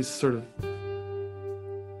 You're always sort of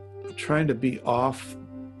trying to be off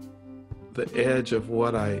the edge of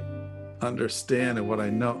what I understand and what I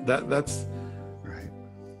know. That's Right.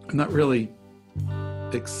 I'm not really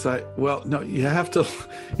excited. Well, no, you have to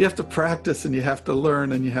practice, and you have to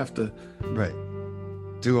learn, and you have to Right.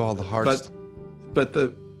 Do all the hard stuff. But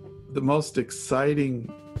the most exciting,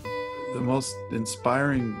 the most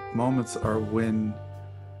inspiring moments are when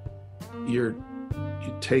you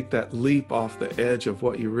take that leap off the edge of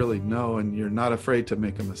what you really know, and you're not afraid to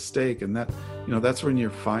make a mistake, and that's when you're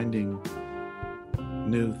finding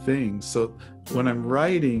new things. So when I'm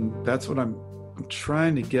writing, that's what I'm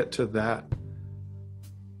trying to get to that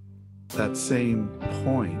same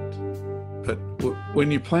point. But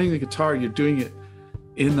when you're playing the guitar, you're doing it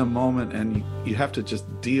in the moment, and you have to just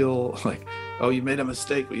deal like, oh, you made a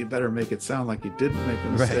mistake, well, you better make it sound like you didn't make a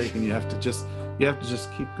mistake. Right. And you have to just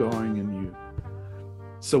keep going. And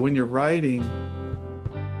so when you're writing,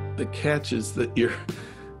 the catch is that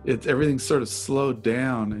everything's sort of slowed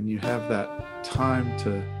down, and you have that time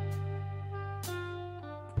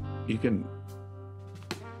you can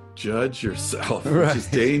judge yourself, Right. which is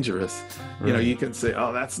dangerous. Right. You can say,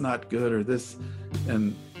 oh, that's not good, or this.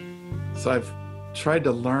 And so I've tried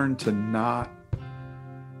to learn to not,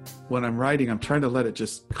 when I'm writing, I'm trying to let it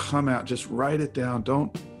just come out, just write it down.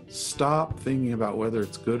 Don't stop thinking about whether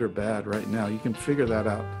it's good or bad right now. You can figure that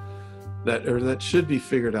out. That should be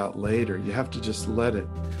figured out later. You have to just let it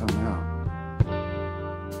come out.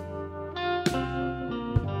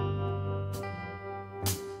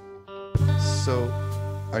 So,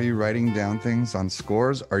 are you writing down things on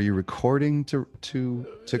scores? Are you recording to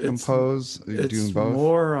compose? Are you It's doing both?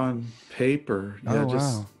 more on paper. Oh,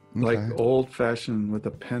 just wow. like Okay. old-fashioned with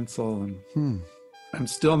a pencil, and I'm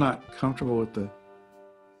still not comfortable with the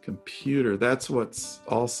computer. That's what's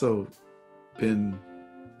also been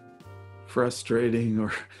frustrating,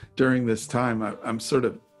 or during this time, I'm sort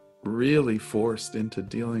of really forced into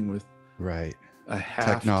dealing with. Right. I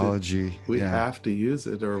have Technology. We yeah. have to use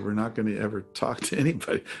it, or we're not going to ever talk to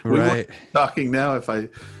anybody. We Right. wouldn't be talking now if I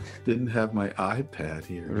didn't have my iPad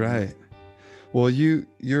here. Right. Well,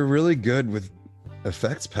 you're really good with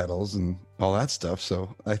effects pedals and all that stuff,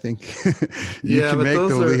 so I think you can but make the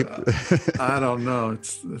those leap. I don't know.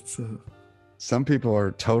 It's Some people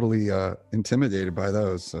are totally intimidated by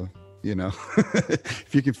those, so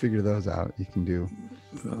if you can figure those out, you can do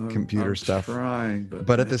computer I'm stuff. Trying,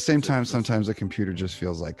 But at the same time, sometimes the computer just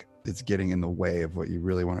feels like it's getting in the way of what you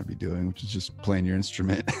really want to be doing, which is just playing your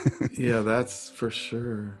instrument. yeah, that's for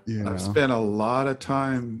sure. You know. I've spent a lot of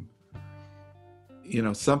time,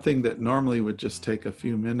 something that normally would just take a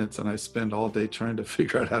few minutes, and I spend all day trying to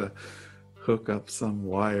figure out how to hook up some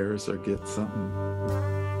wires or get something.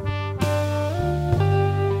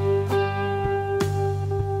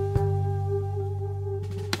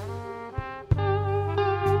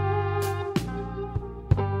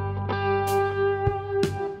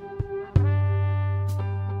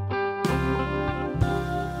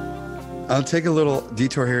 I'll take a little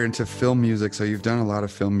detour here into film music. So you've done a lot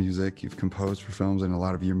of film music, you've composed for films, and a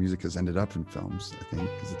lot of your music has ended up in films, I think,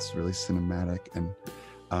 because it's really cinematic. And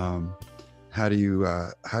how do you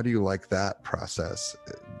like that process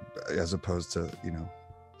as opposed to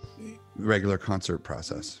regular concert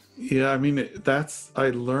process? Yeah, I mean, I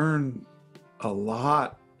learn a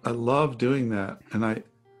lot. I love doing that, and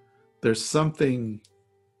there's something.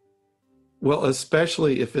 Well,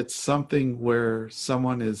 especially if it's something where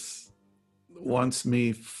someone wants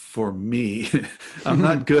me for me. I'm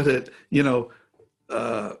not good at,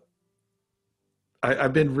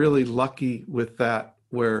 I've been really lucky with that,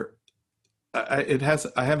 where I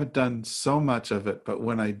haven't done so much of it, but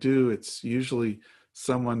when I do, it's usually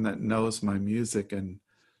someone that knows my music and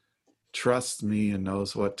trusts me and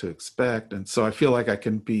knows what to expect. And so I feel like I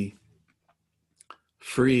can be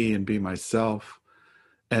free and be myself.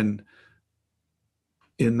 And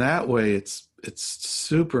in that way, it's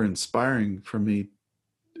super inspiring for me.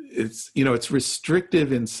 It's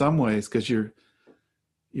restrictive in some ways, because you're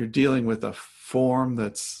dealing with a form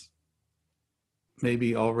that's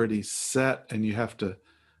maybe already set, and you have to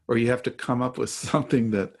come up with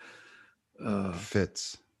something that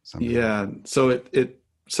Fits something. yeah. So it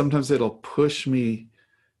sometimes it'll push me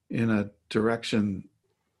in a direction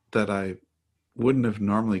that I wouldn't have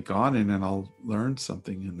normally gone in, and I'll learn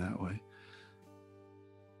something in that way.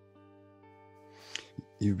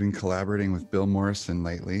 You've been collaborating with Bill Morrison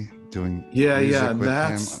lately, doing Yeah, music yeah, with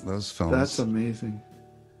that's him, those films. That's amazing.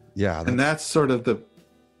 Yeah, And that's sort of the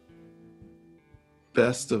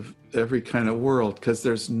best of every kind of world, because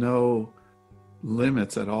there's no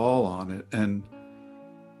limits at all on it. And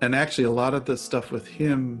actually, a lot of the stuff with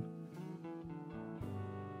him,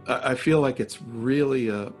 I feel like it's really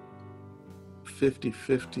a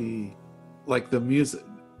 50-50. Like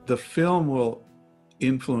the film will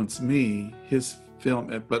influence me, his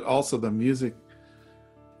film, but also the music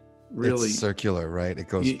really. It's circular, right? It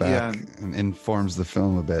goes back yeah. and informs the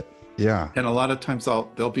film a bit. Yeah. And a lot of times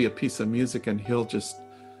there'll be a piece of music, and he'll just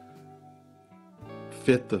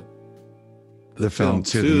fit the film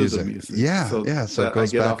to the music. Yeah, so it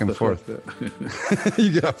goes back and forth.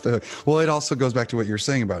 You get off the hook. Well, it also goes back to what you're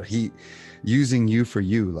saying about using you for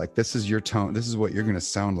you. Like, this is your tone. This is what you're going to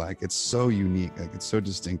sound like. It's so unique. Like, it's so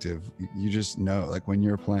distinctive. You just know, like, when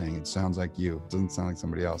you're playing, it sounds like you. It doesn't sound like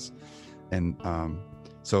somebody else. And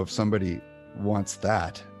so if somebody wants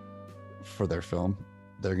that for their film,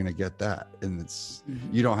 they're going to get that. And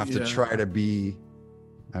you don't have to try to be,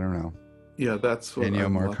 I don't know. Yeah, that's what Ennio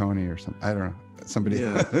Morricone or something. I don't know. Somebody.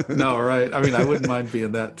 Yeah. No, right. I mean, I wouldn't mind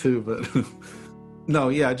being that too, but no,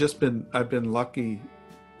 yeah, I've been lucky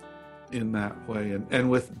in that way. And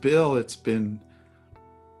with Bill, it's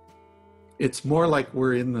more like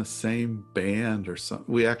we're in the same band or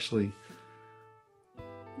something. We've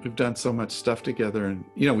done so much stuff together, and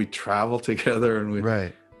we travel together, and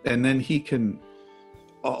right. And then he can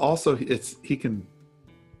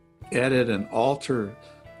edit and alter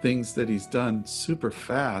things that he's done super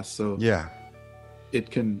fast. So yeah,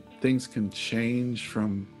 things can change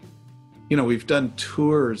from, we've done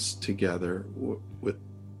tours together with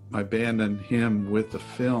my band and him with the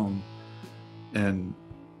film, and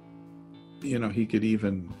he could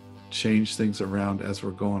even change things around as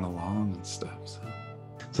we're going along and stuff.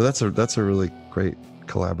 So that's a really great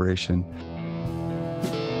collaboration.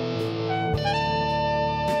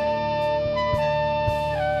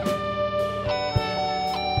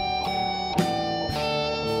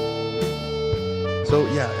 So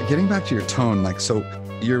yeah, getting back to your tone, like, so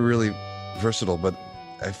you're really versatile, but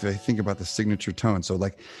if I think about the signature tone, so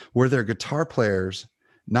like, were there guitar players,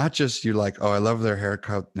 not just you're like, oh, I love their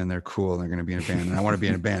haircut and they're cool and they're going to be in a band and I want to be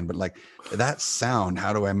in a band, but like that sound,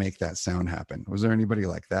 how do I make that sound happen? Was there anybody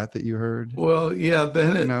like that you heard? Well, yeah,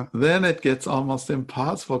 then it gets almost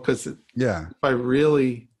impossible, because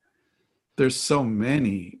there's so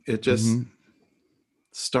many. It just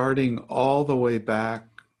starting all the way back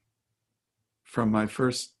from my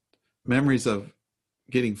first memories of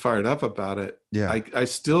getting fired up about it. Yeah, I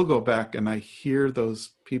still go back and I hear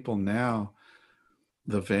those people now,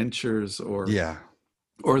 the Ventures or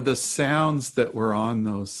the sounds that were on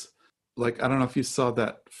those. Like, I don't know if you saw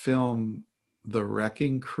that film, The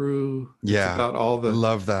Wrecking Crew. Yeah, it's about all the,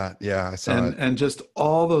 love that. Yeah, I saw it. And just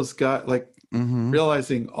all those guys, like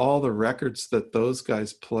realizing all the records that those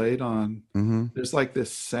guys played on. There's like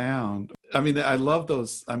this sound. I mean, I love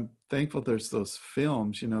those. I'm thankful there's those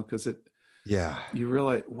films, because you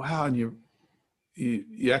realize, wow, and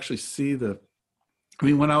you actually see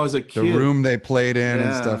when I was a kid, the room they played in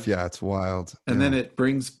and stuff. Yeah, it's wild. And then it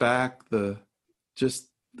brings back the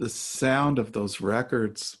sound of those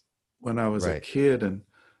records when I was a kid. And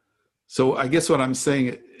so I guess what I'm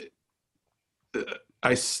saying,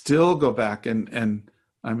 I still go back and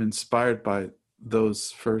I'm inspired by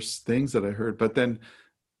those first things that I heard. But then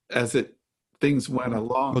as things went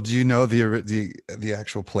along. Well, do you know the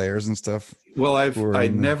actual players and stuff? Well, I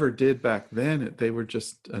never did back then. They were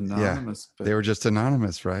just anonymous. Yeah, they were just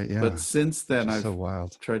anonymous, right? Yeah. But since then,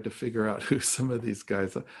 I've tried to figure out who some of these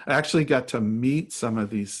guys are. I actually got to meet some of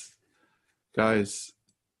these guys.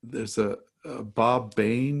 There's a Bob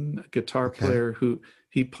Bain guitar player who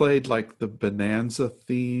he played like the Bonanza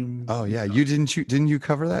theme. Oh yeah, didn't you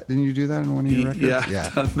cover that? Didn't you do that in one of your records?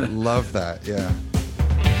 Yeah, love that. Yeah.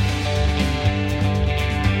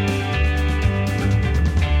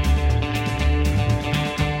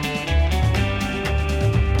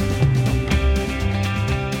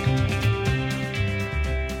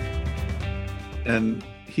 And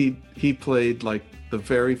he played like the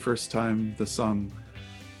very first time the song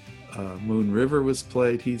Moon River was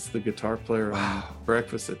played. He's the guitar player on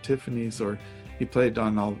Breakfast at Tiffany's, or he played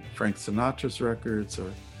on all Frank Sinatra's records,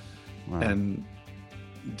 and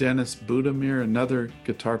Dennis Budimir, another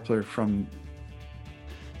guitar player from.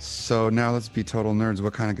 So now let's be total nerds.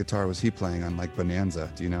 What kind of guitar was he playing on, like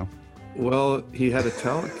Bonanza? Do you know? Well, he had a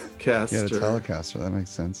Telecaster. He had a Telecaster. That makes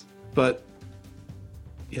sense. But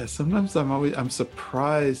yeah, sometimes I'm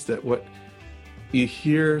surprised at what you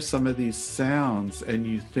hear, some of these sounds, and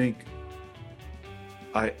you think,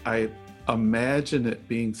 I imagine it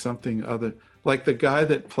being something other, like the guy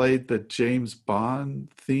that played the James Bond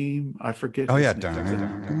theme. I forget. Oh yeah,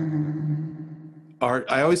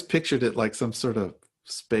 I always pictured it like some sort of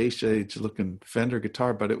space age looking Fender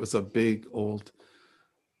guitar, but it was a big old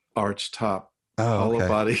arch top hollow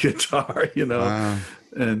body guitar, Wow.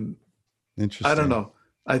 And interesting. I don't know.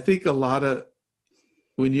 I think a lot of,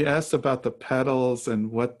 when you asked about the pedals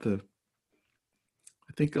and I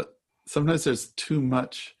think sometimes there's too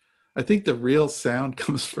much. I think the real sound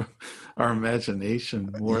comes from our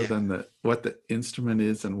imagination more than what the instrument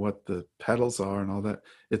is and what the pedals are and all that.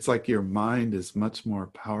 It's like your mind is much more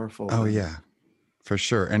powerful. Oh yeah, for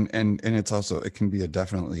sure. And it's also, it can be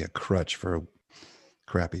definitely a crutch for a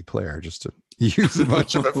crappy player just to use a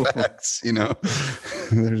bunch of effects,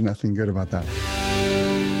 There's nothing good about that.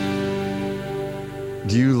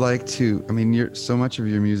 Do you like to, so much of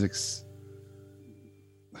your music's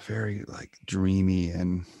very like dreamy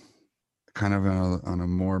and kind of on a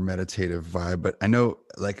more meditative vibe, but I know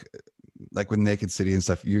like with Naked City and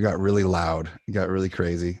stuff, you got really loud, you got really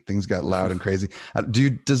crazy, things got loud and crazy.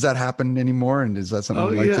 Does that happen anymore? And is that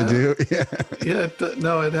something you like to do?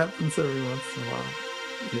 No, it happens every once in a while.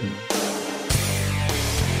 Yeah.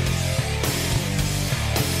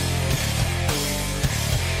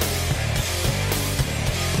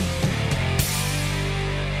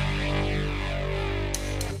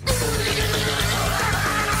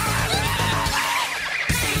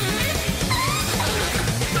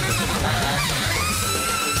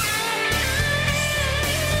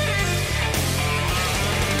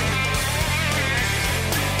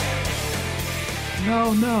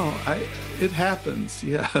 Oh no, it happens.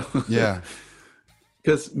 Yeah. Yeah.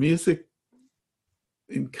 Because music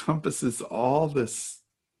encompasses all this.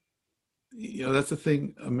 That's the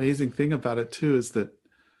thing, amazing thing about it too, is that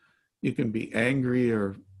you can be angry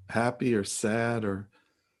or happy or sad or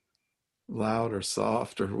loud or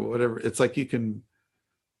soft or whatever. It's like you can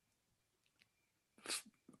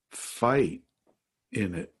fight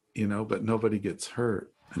in it, but nobody gets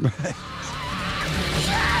hurt. Right.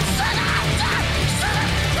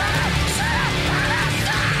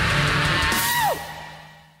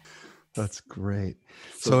 That's great.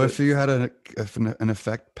 So if you had an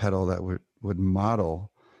effect pedal that would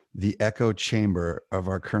model the echo chamber of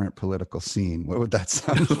our current political scene, what would that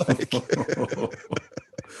sound like?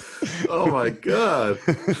 Oh my God.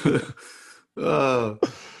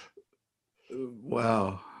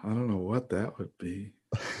 Wow. I don't know what that would be.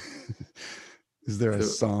 Is there a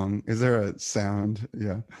song? Is there a sound?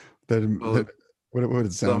 Yeah. What would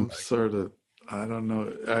it sound like? Sort of, I don't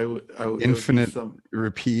know. I would infinite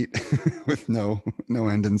repeat with no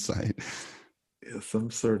end in sight. Yeah, some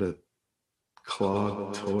sort of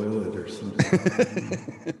clogged toilet or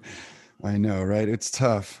something. I know, right? It's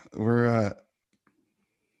tough. It's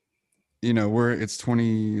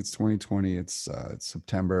 2020. It's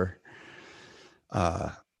September.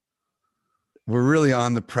 We're really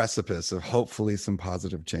on the precipice of hopefully some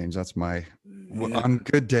positive change. That's on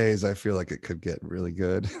good days, I feel like it could get really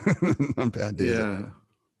good. On bad days, I'm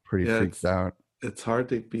pretty freaked out. It's hard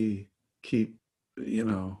to keep,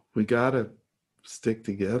 we got to stick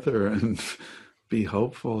together and be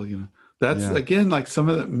hopeful, That's again, like some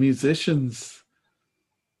of the musicians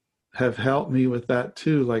have helped me with that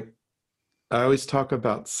too. Like I always talk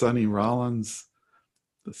about Sonny Rollins,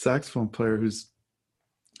 the saxophone player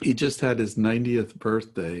he just had his 90th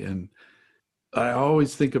birthday. And I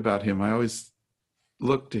always think about him. I always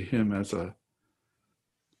look to him as a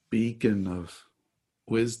beacon of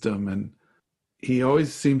wisdom. And he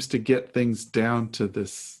always seems to get things down to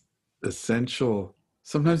this essential.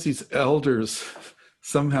 Sometimes these elders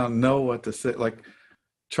somehow know what to say, like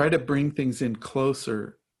try to bring things in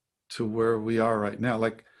closer to where we are right now.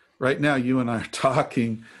 Like right now, you and I are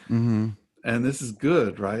talking, and this is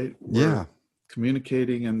good, right? We're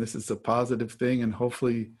communicating, and this is a positive thing, and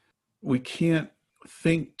hopefully we can't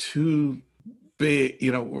think too big,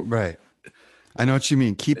 Right. I know what you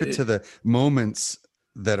mean. Keep it to the moments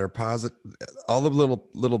that are positive, all the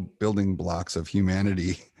little building blocks of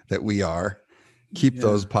humanity that we are. Keep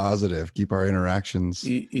those positive. Keep our interactions.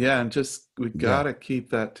 Yeah, and we gotta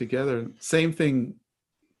keep that together. Same thing.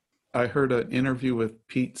 I heard an interview with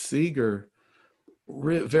Pete Seeger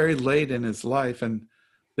very late in his life, and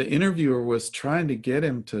the interviewer was trying to get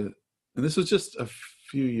him to, and this was just a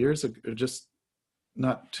few years ago, just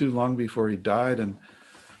not too long before he died, and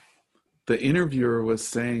the interviewer was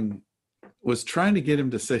trying to get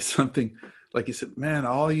him to say something like, he said, man,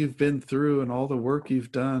 all you've been through and all the work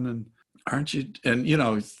you've done, and aren't you, and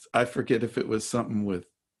I forget if it was something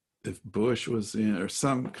if Bush was in or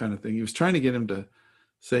some kind of thing. He was trying to get him to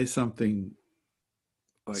say something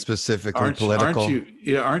like specifically political.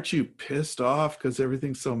 Aren't you pissed off because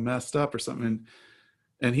everything's so messed up or something?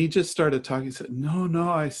 And he just started talking. He said,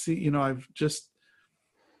 no, I see,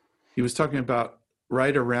 he was talking about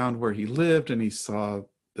right around where he lived, and he saw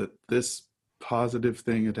that this positive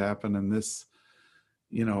thing had happened, and this,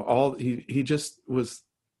 he just was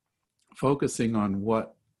focusing on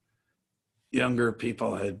what younger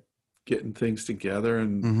people had getting things together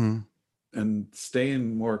and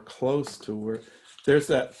staying more close to where there's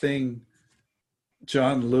that thing,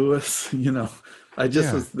 John Lewis,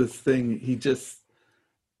 was this thing.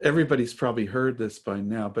 Everybody's probably heard this by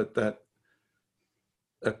now, but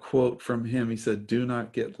a quote from him, he said, "Do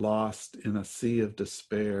not get lost in a sea of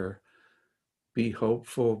despair. Be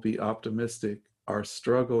hopeful, be optimistic. Our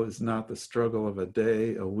struggle is not the struggle of a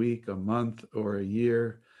day, a week, a month, or a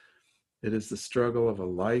year. It is the struggle of a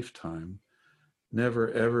lifetime.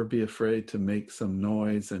 Never, ever be afraid to make some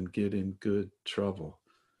noise and get in good trouble."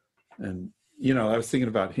 And, I was thinking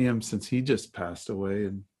about him since he just passed away,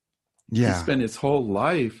 and he spent his whole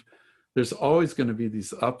life. There's always going to be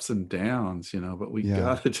these ups and downs, but we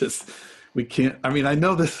gotta we can't, I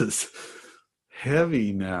know this is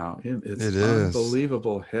heavy now. It's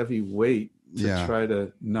unbelievable heavy weight to try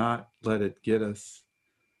to not let it get us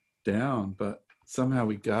down, but somehow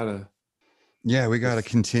we gotta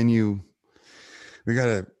continue. We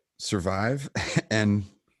gotta survive and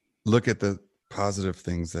look at the positive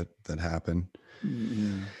things that happen,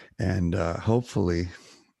 and hopefully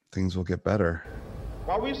things will get better.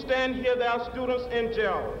 While we stand here, there are students in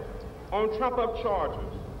jail on trump-up charges.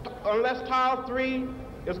 Unless Title III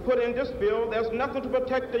is put in this bill, there's nothing to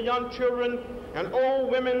protect the young children and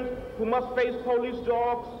old women who must face police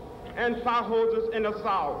dogs and fire hoses in the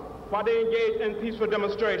South while they engage in peaceful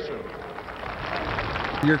demonstration.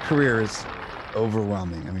 Your career is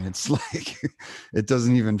overwhelming. I mean, it's like, it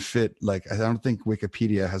doesn't even fit. Like, I don't think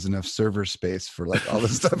Wikipedia has enough server space for like all the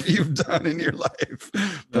stuff you've done in your life.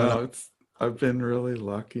 No, I've been really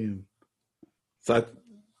lucky. And so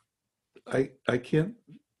I can't,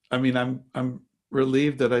 I mean, I'm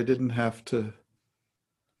relieved that I didn't have to,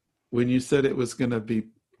 when you said it was going to be,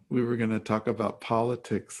 we were going to talk about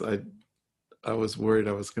politics, I was worried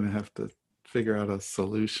I was going to have to figure out a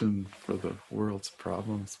solution for the world's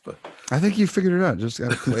problems, but I think you figured it out. Just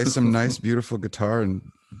got to play some nice, beautiful guitar and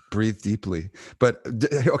breathe deeply. But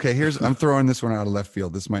okay, I'm throwing this one out of left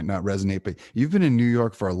field. This might not resonate, but you've been in New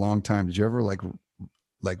York for a long time. Did you ever like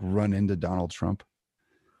run into Donald Trump?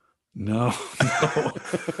 No.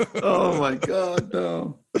 Oh my God,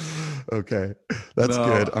 no. Okay, that's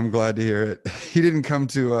good. I'm glad to hear it. He didn't come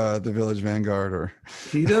to the Village Vanguard, or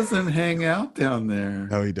he doesn't hang out down there.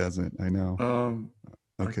 No, he doesn't. I know.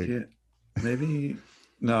 Okay, maybe.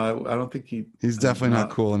 No, I don't think he's definitely not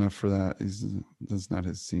cool enough for that. That's not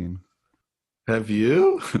his scene. Have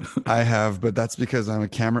you? I have, but that's because I'm a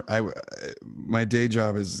camera. My day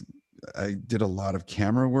job is I did a lot of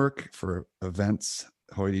camera work for events,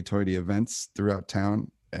 hoity-toity events throughout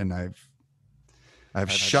town, and I've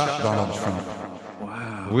shot Donald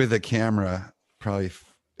Trump with a camera probably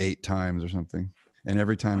 8 times or something. And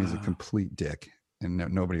every time he's a complete dick and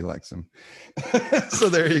nobody likes him. So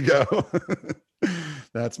there you go.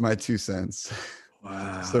 That's my 2 cents.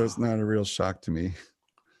 Wow. So it's not a real shock to me.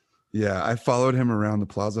 Yeah, I followed him around the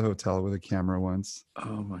Plaza Hotel with a camera once.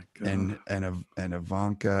 Oh my God. And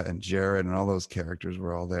Ivanka and Jared and all those characters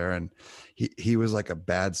were all there. And he was like a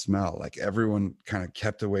bad smell. Like everyone kind of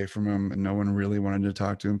kept away from him and no one really wanted to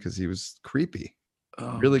talk to him because he was creepy.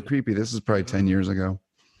 Really creepy. This is probably 10 years ago.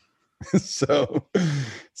 So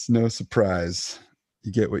it's no surprise.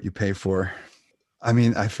 You get what you pay for. I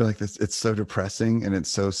mean, I feel like it's so depressing and it's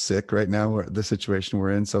so sick right now, the situation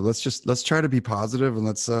we're in. So let's try to be positive and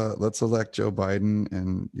let's elect Joe Biden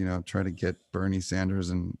and, try to get Bernie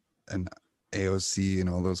Sanders and AOC and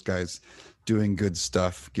all those guys doing good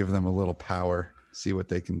stuff. Give them a little power, see what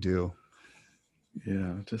they can do.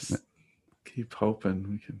 Yeah. Just keep hoping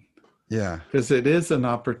we can. Yeah. Because it is an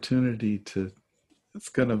opportunity it's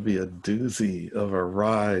going to be a doozy of a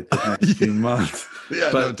ride the next few months.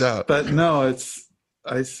 Yeah, no doubt. But no,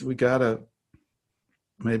 we gotta,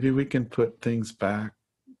 maybe we can put things back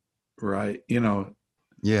right.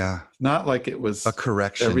 Yeah. Not like it was a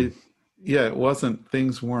correction. It wasn't,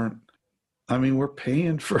 things weren't, I mean, we're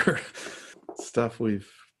paying for stuff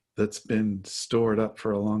that's been stored up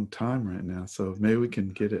for a long time right now. So maybe we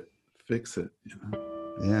can fix it.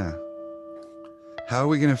 Yeah. How are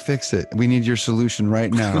we going to fix it? We need your solution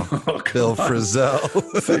right now, Bill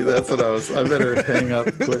Frisell. See, that's what I better hang up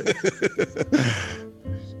quick.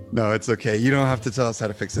 No, it's okay. You don't have to tell us how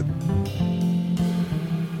to fix it.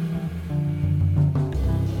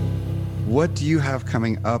 What do you have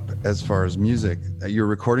coming up as far as music? You're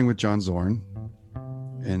recording with John Zorn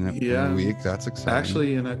in a week. That's exciting.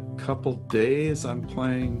 Actually, in a couple days, I'm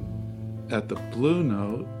playing at the Blue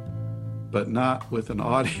Note, but not with an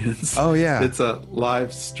audience. Oh yeah, it's a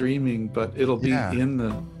live streaming, but it'll be in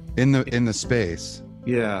the space.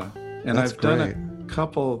 Yeah, and I've done a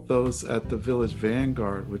couple of those at the Village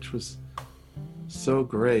Vanguard, which was so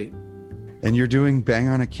great. And you're doing Bang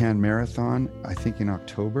on a Can Marathon, I think in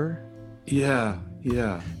October. Yeah.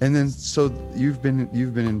 And then so you've been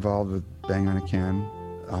involved with Bang on a Can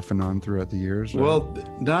off and on throughout the years. Right? Well,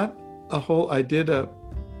 not a whole. I did a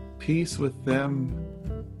piece with them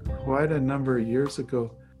quite a number of years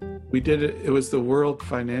ago. We did it. It was the World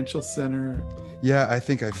Financial Center. Yeah, I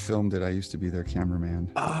think I filmed it. I used to be their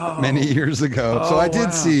cameraman many years ago. So I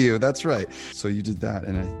did see you. That's right. So you did that.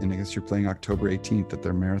 And I guess you're playing October 18th at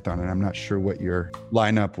their marathon. And I'm not sure what your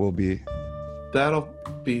lineup will be. That'll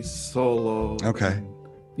be solo. Okay.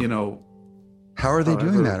 And, how are they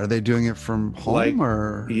doing that? Are they doing it from home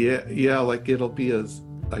or? Yeah. Like it'll be a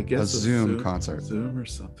Zoom concert. Zoom or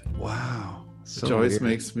something. Wow. Which always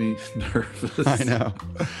makes me nervous. I know.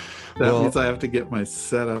 That means I have to get my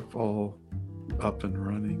setup all up and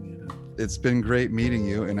running. It's been great meeting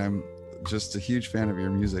you, and I'm just a huge fan of your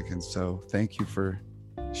music, and so thank you for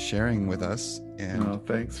sharing with us. And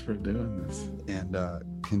thanks for doing this. And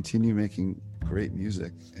continue making great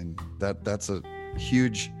music. And that's a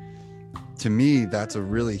huge, to me, that's a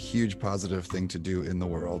really huge positive thing to do in the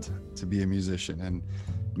world, to be a musician and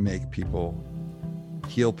make people,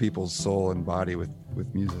 heal people's soul and body with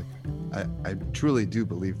with music. I truly do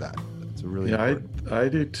believe that. It's a really important. I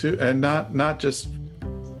do too. And not just,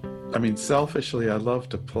 I mean, selfishly, I love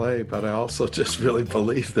to play, but I also just really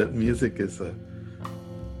believe that music is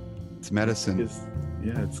it's medicine.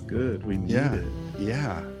 It's good. We need it.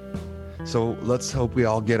 Yeah. So let's hope we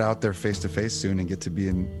all get out there face to face soon and get to be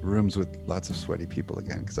in rooms with lots of sweaty people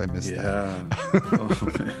again, because I miss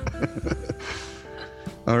that.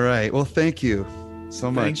 All right. Well, thank you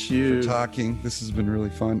so much for talking. This has been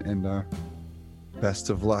really fun, and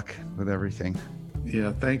best of luck with everything.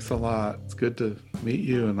 Yeah, thanks a lot. It's good to meet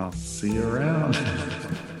you, and I'll see you around.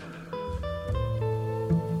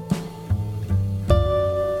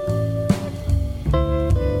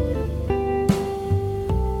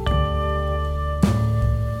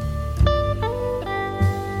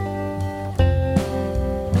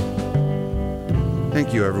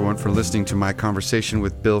 Thank you, everyone, for listening to my conversation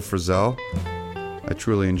with Bill Frisell. I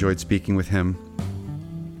truly enjoyed speaking with him.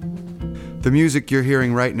 The music you're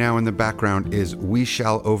hearing right now in the background is We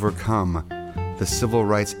Shall Overcome, the civil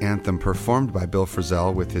rights anthem performed by Bill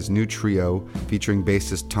Frisell with his new trio featuring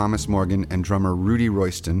bassist Thomas Morgan and drummer Rudy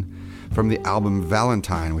Royston from the album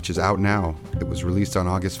Valentine, which is out now. It was released on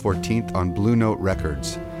August 14th on Blue Note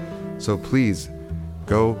Records. So please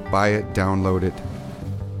go buy it, download it.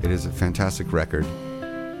 It is a fantastic record.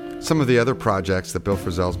 Some of the other projects that Bill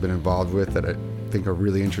Frisell's been involved with that I think are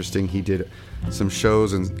really interesting, he did some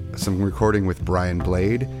shows and some recording with Brian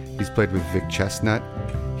Blade. He's played with Vic Chestnut.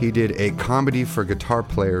 He did a comedy for guitar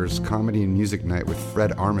players, comedy and music night with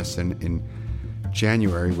Fred Armisen in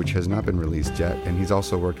January, which has not been released yet. And he's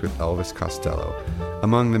also worked with Elvis Costello,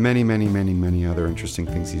 among the many, many, many, many other interesting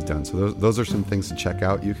things he's done. So those are some things to check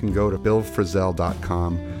out. You can go to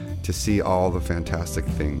billfrisell.com to see all the fantastic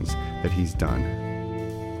things that he's done.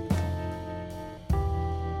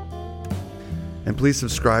 And please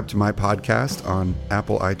subscribe to my podcast on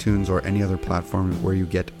Apple, iTunes, or any other platform where you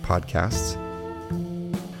get podcasts.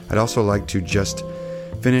 I'd also like to just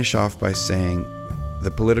finish off by saying the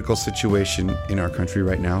political situation in our country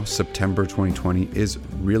right now, September 2020, is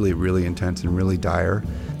really, really intense and really dire.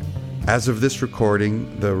 As of this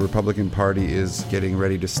recording, the Republican Party is getting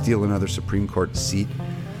ready to steal another Supreme Court seat,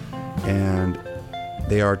 and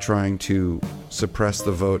they are trying to suppress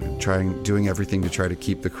the vote, doing everything to try to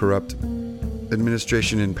keep the corrupt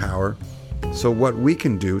administration in power. So what we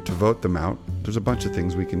can do to vote them out, there's a bunch of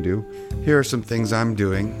things we can do. Here are some things I'm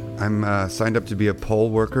doing. I'm signed up to be a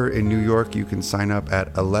poll worker in New York. You can sign up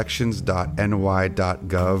at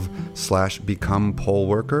elections.ny.gov/become poll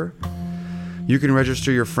worker. You can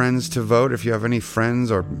register your friends to vote. If you have any friends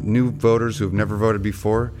or new voters who have never voted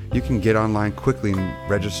before, you can get online quickly and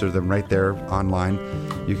register them right there online.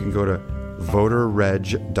 You can go to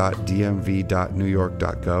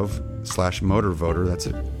voterreg.dmv.newyork.gov/motorvoter. That's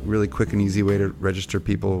a really quick and easy way to register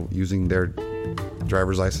people using their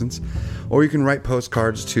driver's license. Or you can write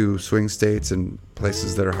postcards to swing states and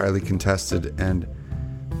places that are highly contested and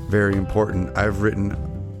very important. I've written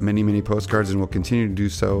many, many postcards and will continue to do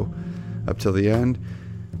so up till the end.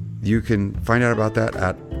 You can find out about that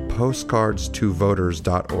at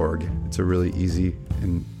postcardstovoters.org. It's a really easy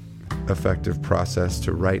and effective process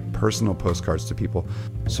to write personal postcards to people.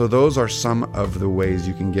 So those are some of the ways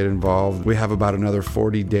you can get involved. We have about another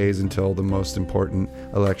 40 days until the most important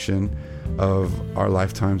election of our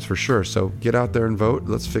lifetimes for sure. So get out there and vote.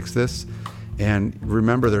 Let's fix this. And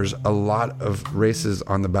remember, there's a lot of races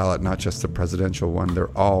on the ballot, not just the presidential one.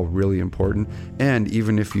 They're all really important. And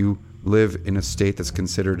even if you live in a state that's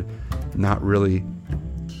considered not really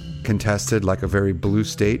contested, like a very blue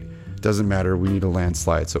state, doesn't matter. We need a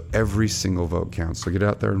landslide. So every single vote counts. So get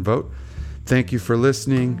out there and vote. Thank you for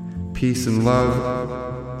listening. Peace and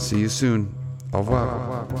love. See you soon. Au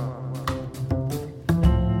revoir.